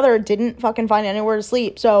reason or another, didn't fucking find anywhere to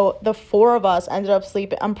sleep. So the 4 of us ended up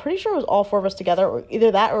sleeping. I'm pretty sure it was all 4 of us together, or either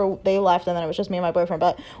that or they left and then it was just me and my boyfriend.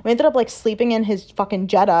 But we ended up, like, sleeping in his fucking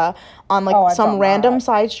Jetta on, like, some random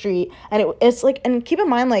side street. And it's like, and keep in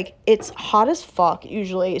mind, like, it's hot as fuck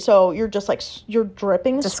usually. So you're just, like, you're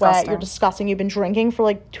dripping sweat. You're disgusting. You've been drinking for,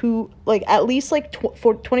 like, at least, like,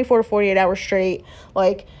 24 to 48 hours straight.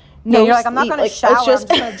 Like, no, you're like, I'm not going to shower. I'm just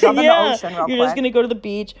going to jump in the ocean real quick. You're just going to go to the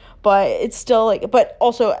beach. but it's still like, but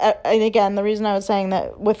also, and again, the reason I was saying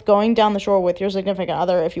that with going down the shore with your significant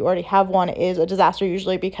other, if you already have one, is a disaster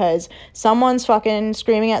usually because someone's fucking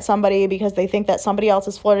screaming at somebody because they think that somebody else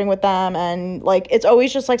is flirting with them, and like it's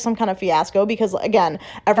always just like some kind of fiasco because again,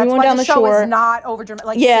 everyone down the shore is not over dramatic.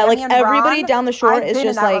 Like yeah, Sammy like and everybody Ron, down the shore I've is been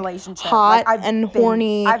just in that like relationship. hot Like, and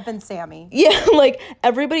horny. I've been Sammy. Yeah, like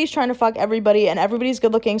everybody's trying to fuck everybody and everybody's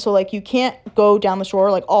good looking, so like you can't go down the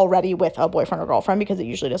shore like already with a boyfriend or girlfriend because it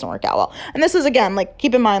usually doesn't work out well. And this is again like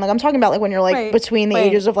keep in mind like I'm talking about like when you're like between the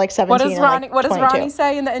ages of like 17 what does and Ronnie, like what does 22. Ronnie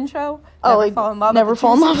say in the intro? Oh, like never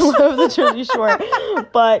fall in love with the Jersey Shore.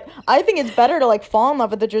 But I think it's better to like fall in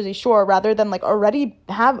love with the Jersey Shore rather than like already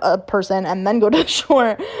have a person and then go to the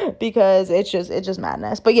shore because it's just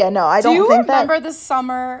madness. But yeah, no, I don't think that. Do you remember the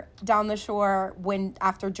summer down the shore when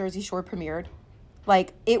after Jersey Shore premiered?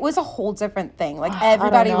 Like it was a whole different thing. Like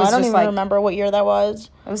everybody was just like. I don't even remember what year that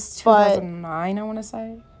was. It was 2009, I want to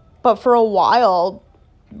say. But for a while,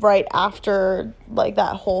 right after like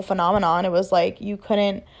that whole phenomenon, it was like you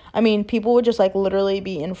couldn't. I mean, people would just like literally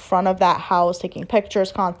be in front of that house taking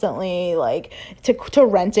pictures constantly. Like to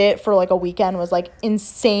rent it for like a weekend was like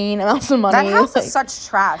insane amounts of money. That house like, is such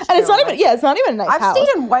trash. And it's not even it's not even a nice house. I've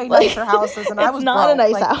stayed in way nicer houses, and I was not broke.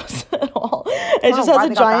 a nice house at all. It just has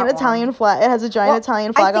a giant Italian flag. It has a giant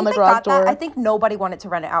Italian flag on the garage door. I think nobody wanted to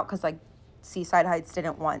rent it out because like Seaside Heights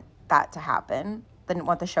didn't want that to happen. Didn't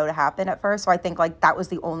want the show to happen at first, so I think like that was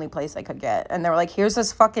the only place I could get, and they were like, "Here's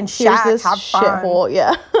this fucking shack, have fun." Shithole,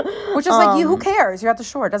 yeah. Which is like, who cares? You're at the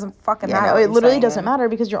shore; it doesn't fucking matter. No, it literally doesn't matter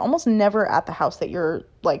because you're almost never at the house that you're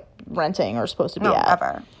like renting or supposed to be at.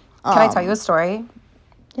 Ever. Can I tell you a story?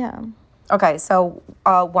 Yeah. Okay, so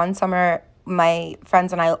one summer, my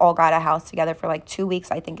friends and I all got a house together for like 2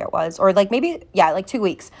 weeks, I think it was, or like maybe like 2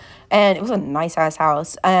 weeks, and it was a nice ass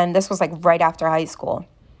house, and this was like right after high school,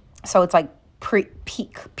 so it's like.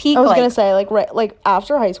 Peak. I was gonna say like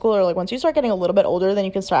after high school or like once you start getting a little bit older, then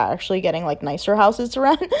you can start actually getting like nicer houses to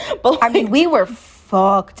rent. But like, I mean, we were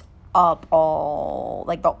fucked up all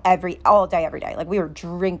day, every day. Like we were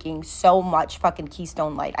drinking so much fucking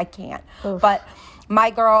Keystone Light. I can't. Oof. But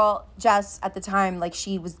my girl Jess at the time, like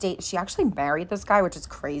she actually married this guy, which is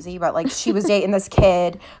crazy. But like she was dating this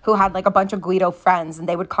kid who had like a bunch of Guido friends, and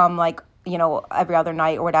they would come like. You know, every other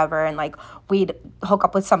night or whatever, and like we'd hook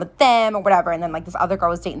up with some of them or whatever, and then like this other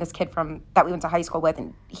girl was dating this kid that we went to high school with,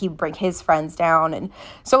 and he'd bring his friends down, and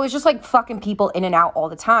so it was just like fucking people in and out all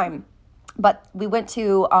the time. But we went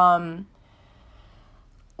to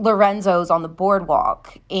Lorenzo's on the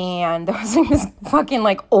boardwalk, and there was like this fucking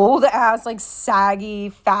like old ass like saggy,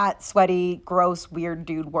 fat, sweaty, gross, weird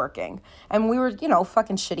dude working, and we were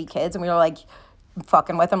fucking shitty kids, and we were like.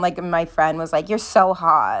 Fucking with him, like my friend was like, "You're so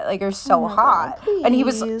hot, like you're so hot," God, and he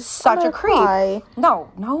was such a creep. Cry.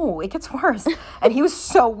 No, it gets worse. And he was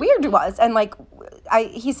so weird to us, and like,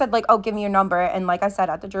 he said like, "Oh, give me your number," and like I said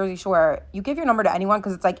at the Jersey Shore, you give your number to anyone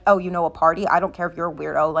because it's like, oh, a party. I don't care if you're a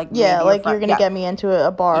weirdo, like like you're gonna get me into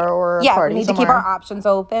a bar or a party. We need somewhere. to keep our options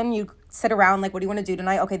open. You sit around like, what do you want to do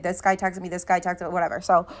tonight? Okay, this guy texted me, whatever.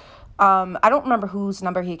 So, I don't remember whose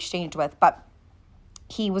number he exchanged with, but.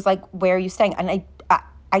 He was like, "Where are you staying?" And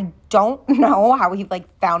I don't know how he like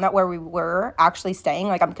found out where we were actually staying.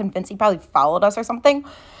 Like I'm convinced he probably followed us or something.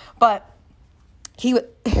 But he's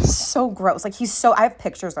so gross. Like I have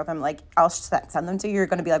pictures of him. Like I'll send them to you. You're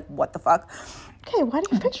gonna be like, "What the fuck?" Okay, why do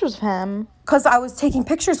you have pictures of him? Because I was taking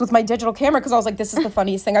pictures with my digital camera because I was like, this is the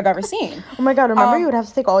funniest thing I've ever seen. Oh my God, remember you would have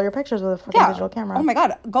to take all your pictures with a fucking digital camera. Oh my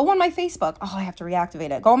God, go on my Facebook. Oh, I have to reactivate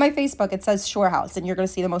it. Go on my Facebook. It says Shore House, and you're going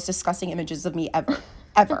to see the most disgusting images of me ever.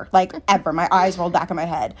 Ever. Like, ever. My eyes rolled back in my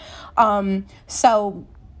head. So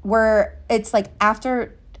it's like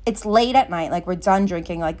after... It's late at night. Like, we're done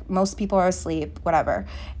drinking. Like, most people are asleep, whatever.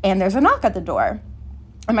 And there's a knock at the door.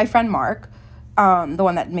 And my friend Mark... the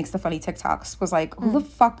one that makes the funny TikToks was like, who the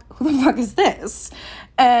fuck is this?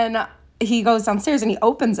 And he goes downstairs and he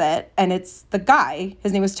opens it and it's the guy.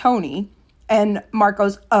 His name is Tony. And Mark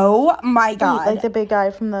goes, "Oh my God." Like the big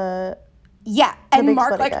guy from the... Yeah. And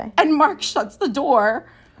Mark shuts the door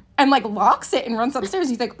and like locks it and runs upstairs.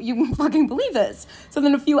 He's like, "You fucking believe this?" So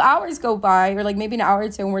then a few hours go by, or like maybe an hour or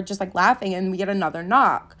two, and we're just like laughing and we get another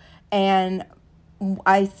knock. And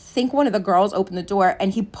I think one of the girls opened the door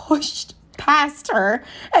and he pushed past her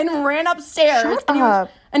and ran upstairs. Shut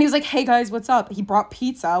up. And he was like, "Hey guys, what's up?" He brought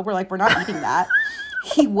pizza. We're like, "We're not eating that."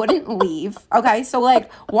 He wouldn't leave. Okay, so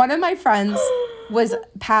like one of my friends was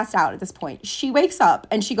passed out at this point. She wakes up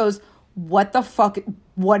and she goes, what the fuck,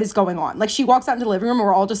 what is going on? Like, she walks out into the living room and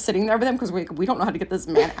we're all just sitting there with him because we don't know how to get this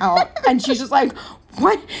man out. And she's just like,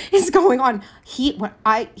 what is going on? He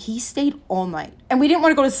stayed all night. And we didn't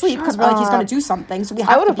want to go to sleep because we're like, he's going to do something. So we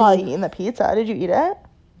have I would have probably eaten the pizza. Did you eat it?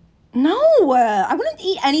 No, I wouldn't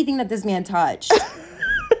eat anything that this man touched.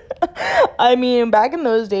 I mean, back in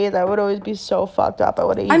those days, I would always be so fucked up. I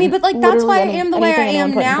would have eaten. I mean, but like that's why I am the way I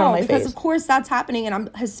am now, because face. of course that's happening, and I'm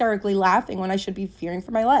hysterically laughing when I should be fearing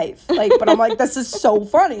for my life. Like, but I'm like, this is so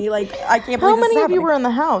funny. Like, I can't believe. How many of you were in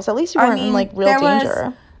the house? At least you weren't in like real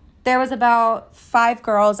danger. There was about 5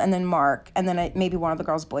 girls and then Mark, and then maybe one of the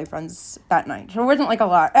girls' boyfriends that night. So it wasn't like a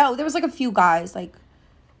lot. Oh, there was like a few guys, like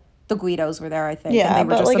the Guidos were there, I think. Yeah, and they were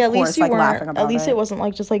but just, like of at course, least you like, weren't. laughing about At least it wasn't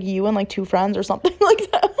like just like you and like 2 friends or something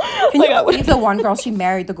like that. Can you believe the one girl? She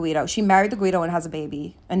married the Guido. She married the Guido and has a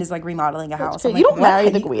baby and is like remodeling a house. You don't marry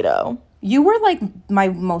the Guido. You were like my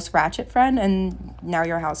most ratchet friend, and now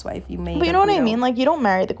you're a housewife. You made. But you know what I mean? Like, you don't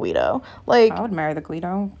marry the Guido. Like, I would marry the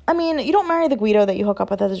Guido. I mean, you don't marry the Guido that you hook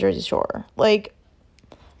up with at the Jersey Shore. Like,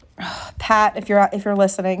 Pat, if you're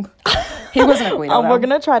listening, he wasn't a Guido. we're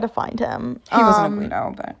gonna try to find him. He wasn't a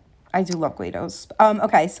Guido, but I do love Guidos.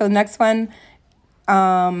 Okay, so next one,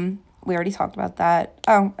 we already talked about that.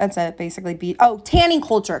 Oh, that's it. Basically, tanning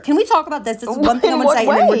culture. Can we talk about this? This is one thing I'm gonna say,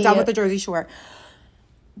 and then we're done with the Jersey Shore.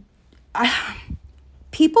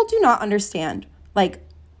 People do not understand. Like,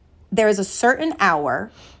 there is a certain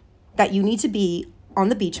hour that you need to be on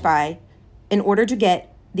the beach by in order to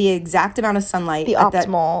get the exact amount of sunlight. The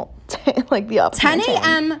optimal, like the optimal. 10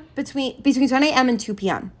 a.m. between 10 a.m. and 2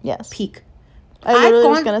 p.m. Yes. Peak. I literally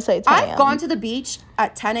was gonna say 10 a.m. I've gone to the beach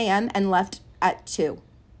at 10 a.m. and left at 2,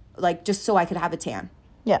 like just so I could have a tan.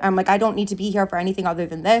 Yeah. I'm like, I don't need to be here for anything other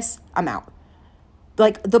than this. I'm out.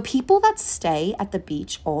 Like, the people that stay at the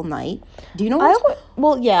beach all night, do you know what?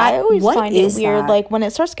 I always find it weird. That? Like, when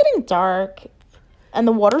it starts getting dark and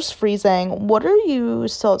the water's freezing, what are you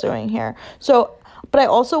still doing here? So, but I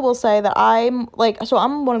also will say that I'm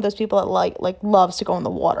one of those people that like loves to go in the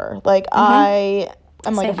water. Like, I'm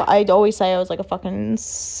like, I'd always say I was like a fucking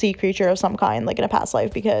sea creature of some kind, like in a past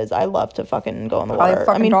life, because I love to fucking go in the water.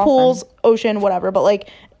 I mean, pools, ocean, whatever, but like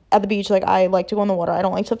at the beach, like I like to go in the water. I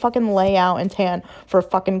don't like to fucking lay out and tan for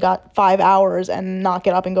fucking 5 hours and not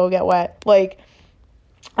get up and go get wet. Like,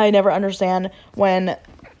 I never understand when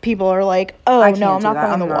people are like, oh, no, I'm not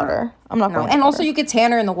going in the water. I'm not going in the water. And also you get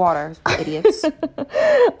tanner in the water, idiots.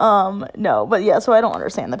 No, but yeah, so I don't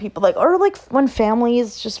understand the people or like when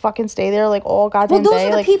families just fucking stay there like all goddamn those day.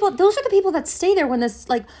 Those are the people that stay there when this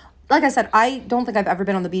like I said, I don't think I've ever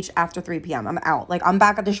been on the beach after 3 p.m. I'm out. Like, I'm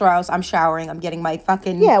back at the shore house. I'm showering. I'm getting my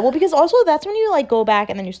fucking... Yeah, well, because also that's when you, like, go back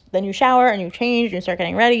and then you shower and you change and you start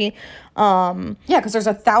getting ready. Yeah, because there's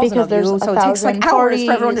 1,000 of you, so it takes, like, hours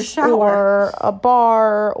for everyone to shower. Or a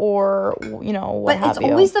bar or, you know, what have you. But it's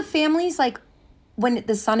always the families, like, when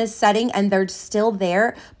the sun is setting and they're still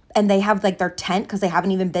there... And they have, like, their tent because they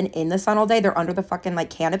haven't even been in the sun all day. They're under the fucking, like,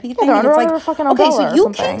 canopy thing. They're and under a fucking umbrella. Okay, so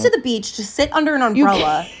you came to the beach to sit under an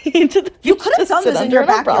umbrella. You could have done this in your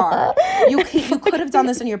backyard. You could have done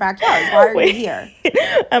this in your backyard. Why are you here?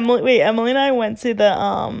 Emily and I we went to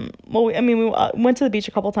the beach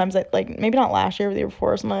a couple times, like, maybe not last year or the year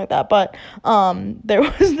before or something like that. But there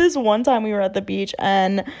was this one time we were at the beach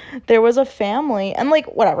and there was a family. And, like,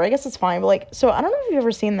 whatever, I guess it's fine. But, like, so I don't know if you've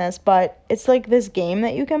ever seen this, but it's, like, this game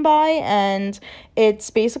that you can buy, and it's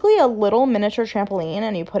basically a little miniature trampoline,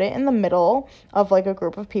 and you put it in the middle of like a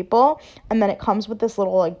group of people, and then it comes with this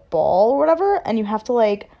little like ball or whatever, and you have to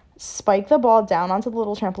like spike the ball down onto the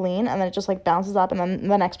little trampoline, and then it just like bounces up, and then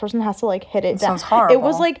the next person has to like hit it down. Sounds horrible. It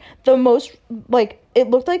was like the most, like, it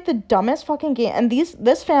looked like the dumbest fucking game, and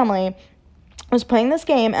this family was playing this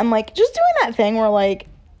game and like just doing that thing where like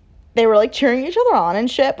they were like cheering each other on and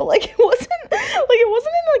shit, but like it wasn't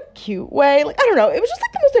in a cute way. Like, I don't know, it was just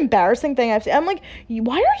like the most embarrassing thing I've seen. I'm like,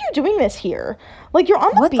 why are you doing this here? Like, you're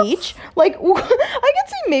on the beach. Like, I could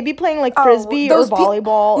see maybe playing like frisbee or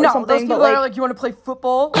volleyball or something. Those people are like, you want to play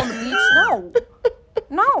football on the beach?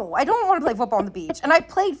 No, I don't want to play football on the beach. And I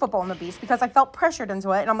played football on the beach because I felt pressured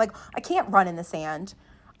into it, and I'm like, I can't run in the sand.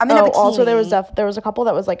 I'm in a bikini. Also there was a couple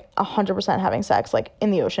that was like 100% having sex like in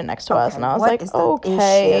the ocean next to us, and I was like,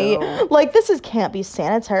 okay, like this can't be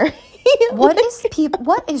sanitary. What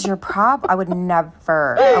is your problem? I would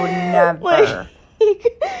never. Like,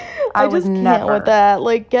 I just can't with that.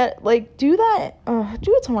 Like, do that.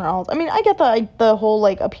 Do it somewhere else. I mean, I get the whole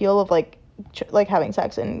like appeal of like having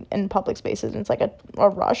sex in public spaces, and it's like a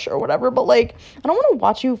rush or whatever, but like I don't want to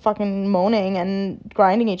watch you fucking moaning and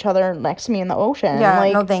grinding each other next to me in the ocean. Yeah,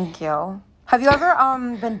 like, no thank you. Have you ever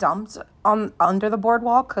been dumped on under the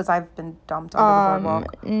boardwalk? Because I've been dumped under the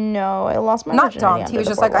boardwalk. No, I lost my Not virginity dumped. under He was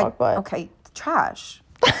the just like, boardwalk, but okay, trash.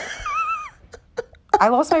 I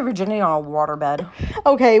lost my virginity on a waterbed,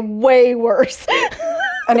 okay, way worse.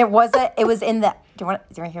 and it was in the. Do you want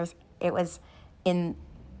to hear? It was in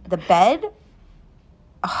the bed.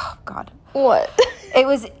 Oh God. What? It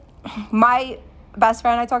was my best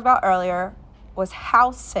friend I talked about earlier was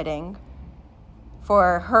house sitting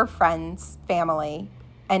for her friend's family,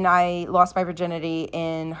 and I lost my virginity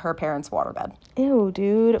in her parents' waterbed. Ew,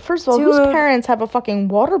 dude. First of all, whose parents have a fucking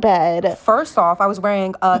waterbed? First off, I was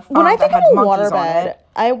wearing a thong When I think that of had a monkeys on waterbed,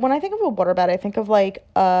 it. when I think of a waterbed, I think of like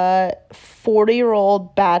a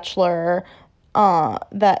 40-year-old bachelor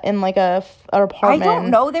that in like an I apartment. don't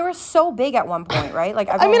know. They were so big at one point, right? Like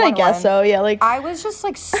I mean, I guess so. Yeah, like I was just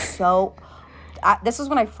like so. This was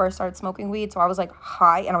when I first started smoking weed, so I was like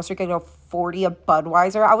high, and I was drinking a 40 of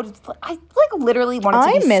Budweiser. I literally wanted to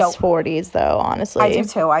I be miss so. 40s though. Honestly, I do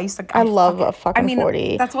too. I used to. I love a fucking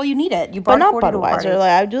 40. That's all you needed. You but brought not 40 to a party. Budweiser. Like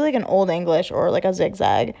I would do like an Old English or like a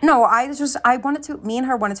Zigzag. No, me and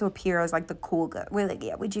her wanted to appear as like the cool guy. We're like,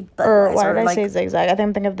 yeah, we drink Budweiser. Or why did I like, say Zigzag? I think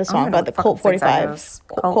I'm thinking of the I don't song know about the what Colt fucking Zigzag 45. is.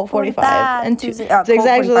 Colt 45 and two Colt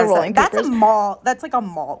Zigzags are the 45. rolling That's papers. a malt. That's like a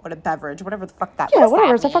malt with a beverage, whatever the fuck that. Yeah, what does whatever.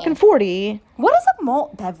 that It's a mean? fucking 40. What is a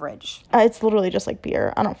malt beverage? It's literally just like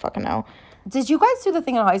beer. I don't fucking know. Did you guys do the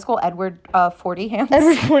thing in high school, Edward 40 hands?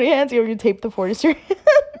 Edward 40 hands, you tape the 40 to your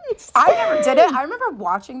hands. I never did it. I remember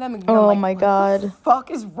watching them and being Oh like, my what God. the fuck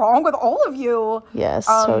is wrong with all of you? Yes,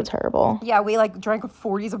 so terrible. Yeah, we like drank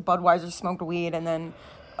 40s of Budweiser, smoked weed, and then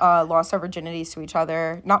lost our virginities to each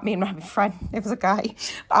other. Not me and my friend. It was a guy.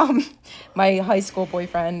 My high school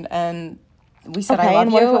boyfriend, and we said, Okay, I love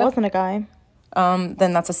and what you. if it wasn't a guy?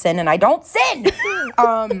 Then that's a sin, and I don't sin.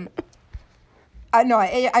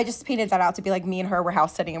 I just painted that out to be like me and her were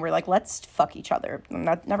house sitting, and we're like, let's fuck each other, and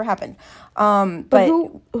that never happened. But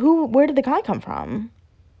Where did the guy come from?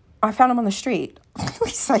 I found him on the street.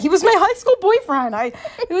 He was my high school boyfriend.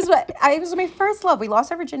 He was my first love. We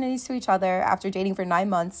lost our virginities to each other after dating for 9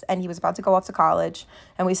 months, and he was about to go off to college.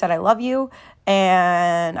 And we said, "I love you."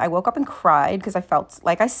 And I woke up and cried because I felt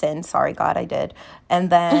like I sinned. Sorry, God, I did.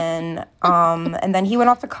 And then, he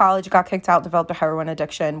went off to college, got kicked out, developed a heroin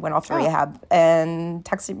addiction, went off to rehab, and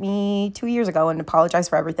texted me 2 years ago and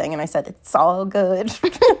apologized for everything. And I said, "It's all good."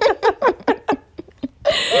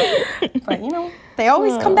 But they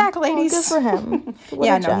always come back, ladies. Good for him.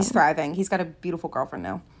 Yeah, no, he's thriving. He's got a beautiful girlfriend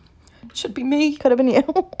now. Should be me. Could have been you.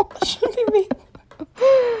 Should be me.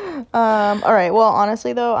 All right. Well,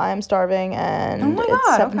 honestly though, I'm starving and my it's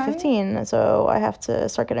God, 7:15, so I have to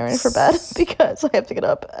start getting ready for bed because I have to get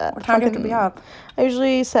up at What time do you have to be up? I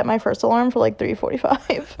usually set my first alarm for like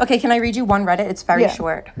 3:45. Okay, can I read you one Reddit? It's very Yeah.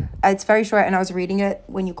 short. It's very short, and I was reading it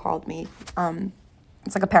when you called me.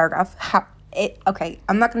 It's like a paragraph. Okay,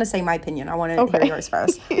 I'm not going to say my opinion. I want to hear yours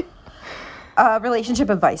first. Relationship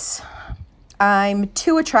advice. I'm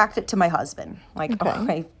too attracted to my husband. Like,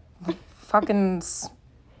 okay, fucking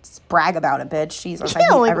brag about it, bitch. Jesus, I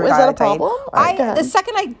hate like, every is guy that a I date. problem? Alright, go ahead. The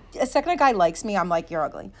second a guy likes me, I'm like, you're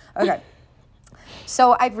ugly. Okay.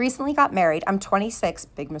 So I've recently got married. I'm 26.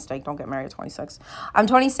 Big mistake. Don't get married at 26. I'm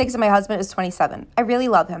 26 and my husband is 27. I really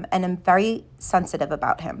love him and I'm very sensitive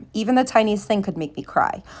about him. Even the tiniest thing could make me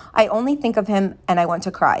cry. I only think of him and I want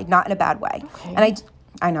to cry, not in a bad way. Okay. And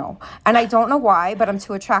I know. And I don't know why, but I'm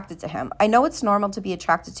too attracted to him. I know it's normal to be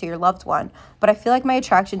attracted to your loved one, but I feel like my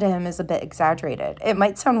attraction to him is a bit exaggerated. It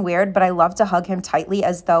might sound weird, but I love to hug him tightly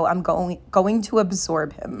as though I'm going to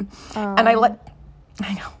absorb him. And I know.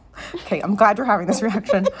 Okay, I'm glad you're having this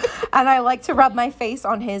reaction. And I like to rub my face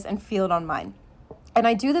on his and feel it on mine. And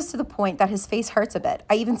I do this to the point that his face hurts a bit.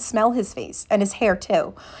 I even smell his face and his hair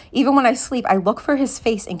too. Even when I sleep, I look for his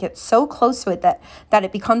face and get so close to it that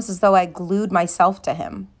it becomes as though I glued myself to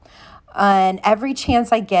him. And every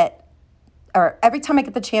chance I get, or every time I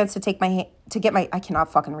get the chance I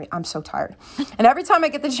cannot fucking read. I'm so tired. And every time I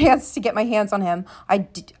get the chance to get my hands on him, I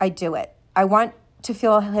do it. I want to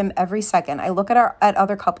feel him every second. I look at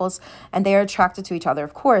other couples and they are attracted to each other,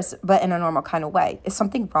 of course, but in a normal kind of way. Is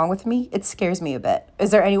something wrong with me? It scares me a bit.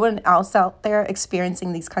 Is there anyone else out there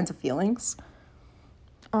experiencing these kinds of feelings?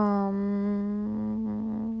 I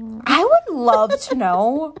would love to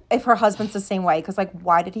know if her husband's the same way, because like,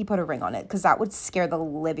 why did he put a ring on it? Because that would scare the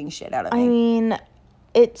living shit out of me. I mean,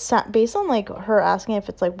 it's based on like her asking if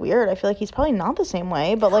it's like weird. I feel like he's probably not the same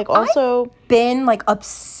way, but like also been like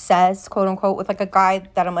obsessed, quote unquote, with like a guy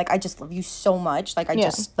that I'm like, I just love you so much. Like I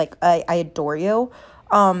just like I adore you.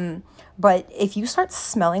 But if you start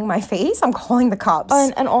smelling my face, I'm calling the cops.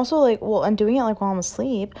 And also like, well, and doing it like while I'm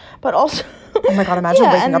asleep, but also oh my god, imagine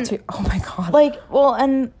waking up to, oh my god. Like, well,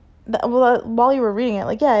 and while you were reading it,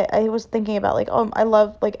 like, yeah, I was thinking about like, I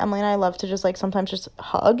love, like, Emily and I love to just like sometimes just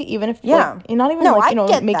hug, even if like, you're not even like, you know,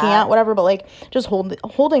 making out, whatever, but like just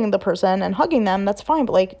holding the person and hugging them, that's fine.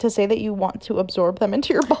 But like to say that you want to absorb them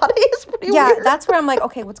into your body is pretty weird. That's where I'm like,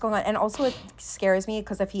 okay, what's going on? And also it scares me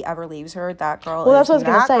because if he ever leaves her, that girl. Well, that's what I was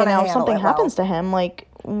gonna say. Now, if something happens to him, like,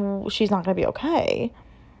 she's not gonna be okay.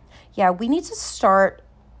 Yeah, we need to start.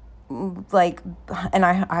 Like, and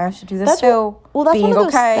I have to do this too. That's being one of those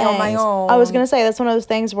okay things. On my own. I was gonna say that's one of those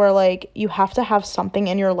things where like you have to have something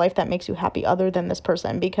in your life that makes you happy other than this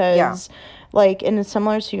person, because like, and it's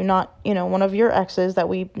similar to not, you know, one of your exes that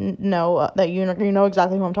we know that you know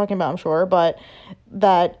exactly who I'm talking about, I'm sure, but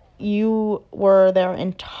that you were their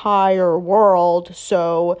entire world,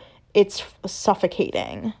 so it's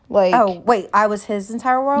suffocating. Like, oh wait, I was his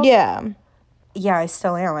entire world. Yeah, I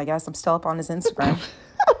still am. I guess I'm still up on his Instagram.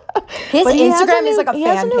 His Instagram is like a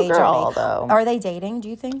fan page girl, of me. Though. Are they dating, do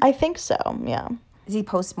you think? I think so, yeah. Does he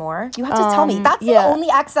post more? You have to tell me. That's the only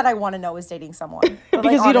ex that I want to know is dating someone. But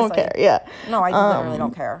because you don't care, yeah. No, I literally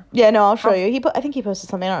don't care. Yeah, no, I'll show you. I think he posted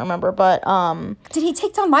something, I don't remember, but did he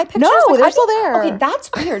take down my pictures? No, like, they're still there. Okay, that's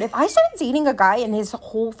weird. If I started dating a guy and his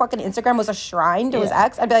whole fucking Instagram was a shrine to his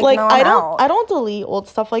ex, I'd be like, no, I'm out. I don't delete old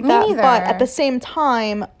stuff like that. Neither. But at the same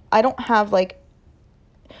time, I don't have like,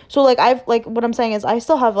 so like I've like, what I'm saying is I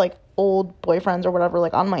still have like old boyfriends or whatever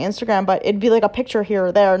like on my Instagram, but it'd be like a picture here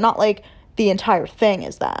or there, not like the entire thing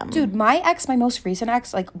is them. Dude, my most recent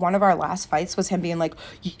ex, like one of our last fights was him being like,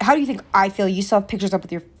 how do you think I feel? You still have pictures up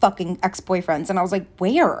with your fucking ex-boyfriends. And I was like,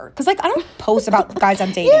 where? Because like I don't post about the guys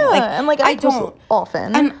I'm dating. Yeah, and like I don't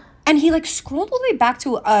often. And he like scrolled all the way back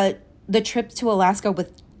to the trip to Alaska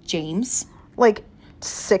with James. Like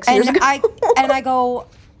 6 years ago. I go,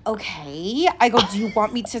 okay. I go, do you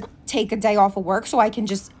want me to take a day off of work so I can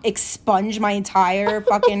just expunge my entire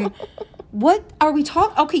fucking... What are we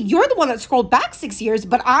talking? Okay, you're the one that scrolled back 6 years,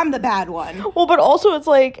 but I'm the bad one. Well, but also it's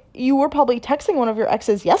like you were probably texting one of your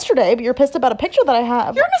exes yesterday, but you're pissed about a picture that I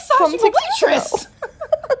have. You're massaging a waitress.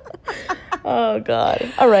 Oh, God.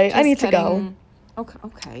 All right, I need to go.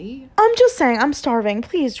 Okay. I'm just saying, I'm starving.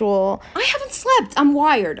 Please, Jewel. I haven't slept. I'm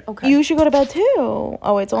wired. Okay. You should go to bed too.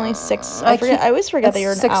 Oh, it's only 6. I always forget that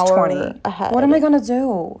you're an hour ahead. What am I going to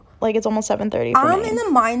do? Like, it's almost 7:30 I'm in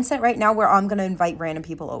the mindset right now where I'm going to invite random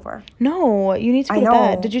people over. No, you need to go to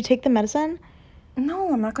bed. Did you take the medicine?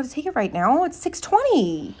 No, I'm not going to take it right now. It's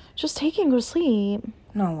 6:20. Just take it and go to sleep.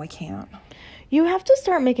 No, I can't. You have to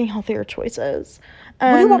start making healthier choices.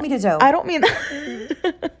 What do you want me to do? I don't mean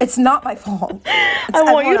that. It's not my fault. I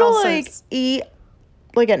want you to like eat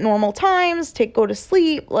like at normal times, go to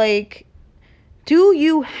sleep. Like, do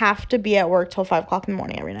you have to be at work till 5 o'clock in the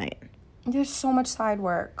morning every night? There's so much side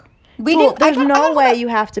work. There's no way you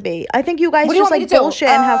have to be. I think you guys just like bullshit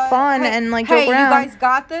and have fun and like joke around. You guys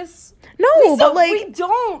got this? No, Lisa, but like we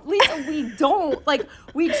don't. Lisa, we don't. Like,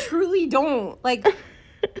 we truly don't. Like,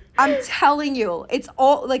 I'm telling you, it's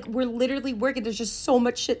all like we're literally working. There's just so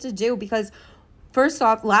much shit to do because, first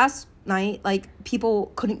off, last night, like,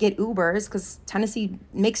 people couldn't get Ubers because Tennessee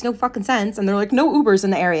makes no fucking sense. And they're like, no Ubers in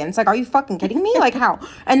the area. And it's like, are you fucking kidding me? Like, how?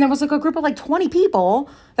 And there was like a group of like 20 people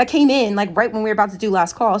that came in like right when we were about to do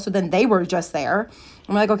last call. So then they were just there.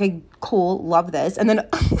 I'm like, okay, cool, love this. And then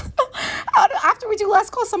after we do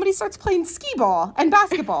last call, somebody starts playing skee ball and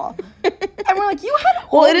basketball. And we're like, you had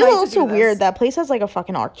all it is night also weird. That place has like a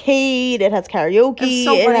fucking arcade. It has karaoke. It's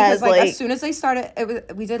so funny because like as soon as they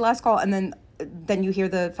started, we did last call, and then you hear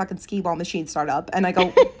the fucking skee ball machine start up, and I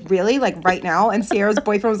go, really? Like, right now? And Sierra's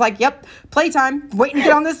boyfriend was like, yep, playtime, waiting to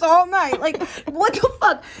get on this all night. Like, what the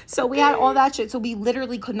fuck? So we had all that shit. So we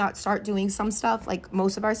literally could not start doing some stuff, like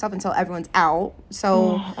most of our stuff, until everyone's out.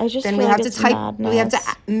 So then we have to type, we have to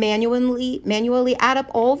manually add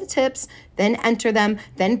up all the tips, then enter them,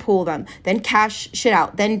 then pull them, then cash shit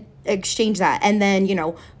out, then exchange that, and then, you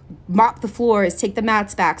know, mop the floors, take the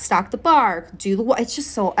mats back, stock the bar, it's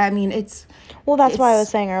just so, I mean, it's... Well, that's why I was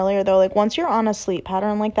saying earlier, though, like, once you're on a sleep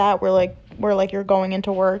pattern like that, where you're going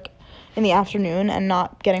into work in the afternoon and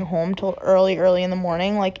not getting home till early in the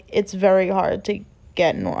morning, like, it's very hard to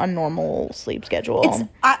get a normal sleep schedule.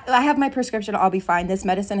 I have my prescription, I'll be fine. This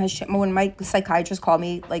medicine has... When my psychiatrist called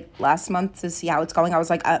me, like, last month to see how it's going, I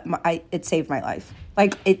was like, it saved my life.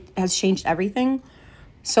 Like, it has changed everything.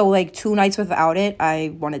 So, like, 2 nights without it,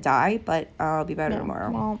 I want to die, but I'll be better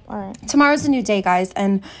tomorrow. Well, all right. Tomorrow's a new day, guys,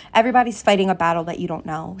 and everybody's fighting a battle that you don't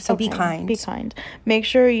know. So be kind. Be kind. Make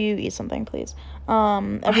sure you eat something, please.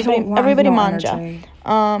 Everybody no manja. energy.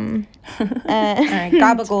 All right,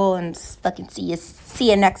 gabagool, and fucking see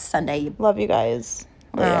you next Sunday. Love you guys.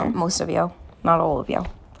 Later. Most of you, not all of you.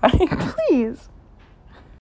 Please.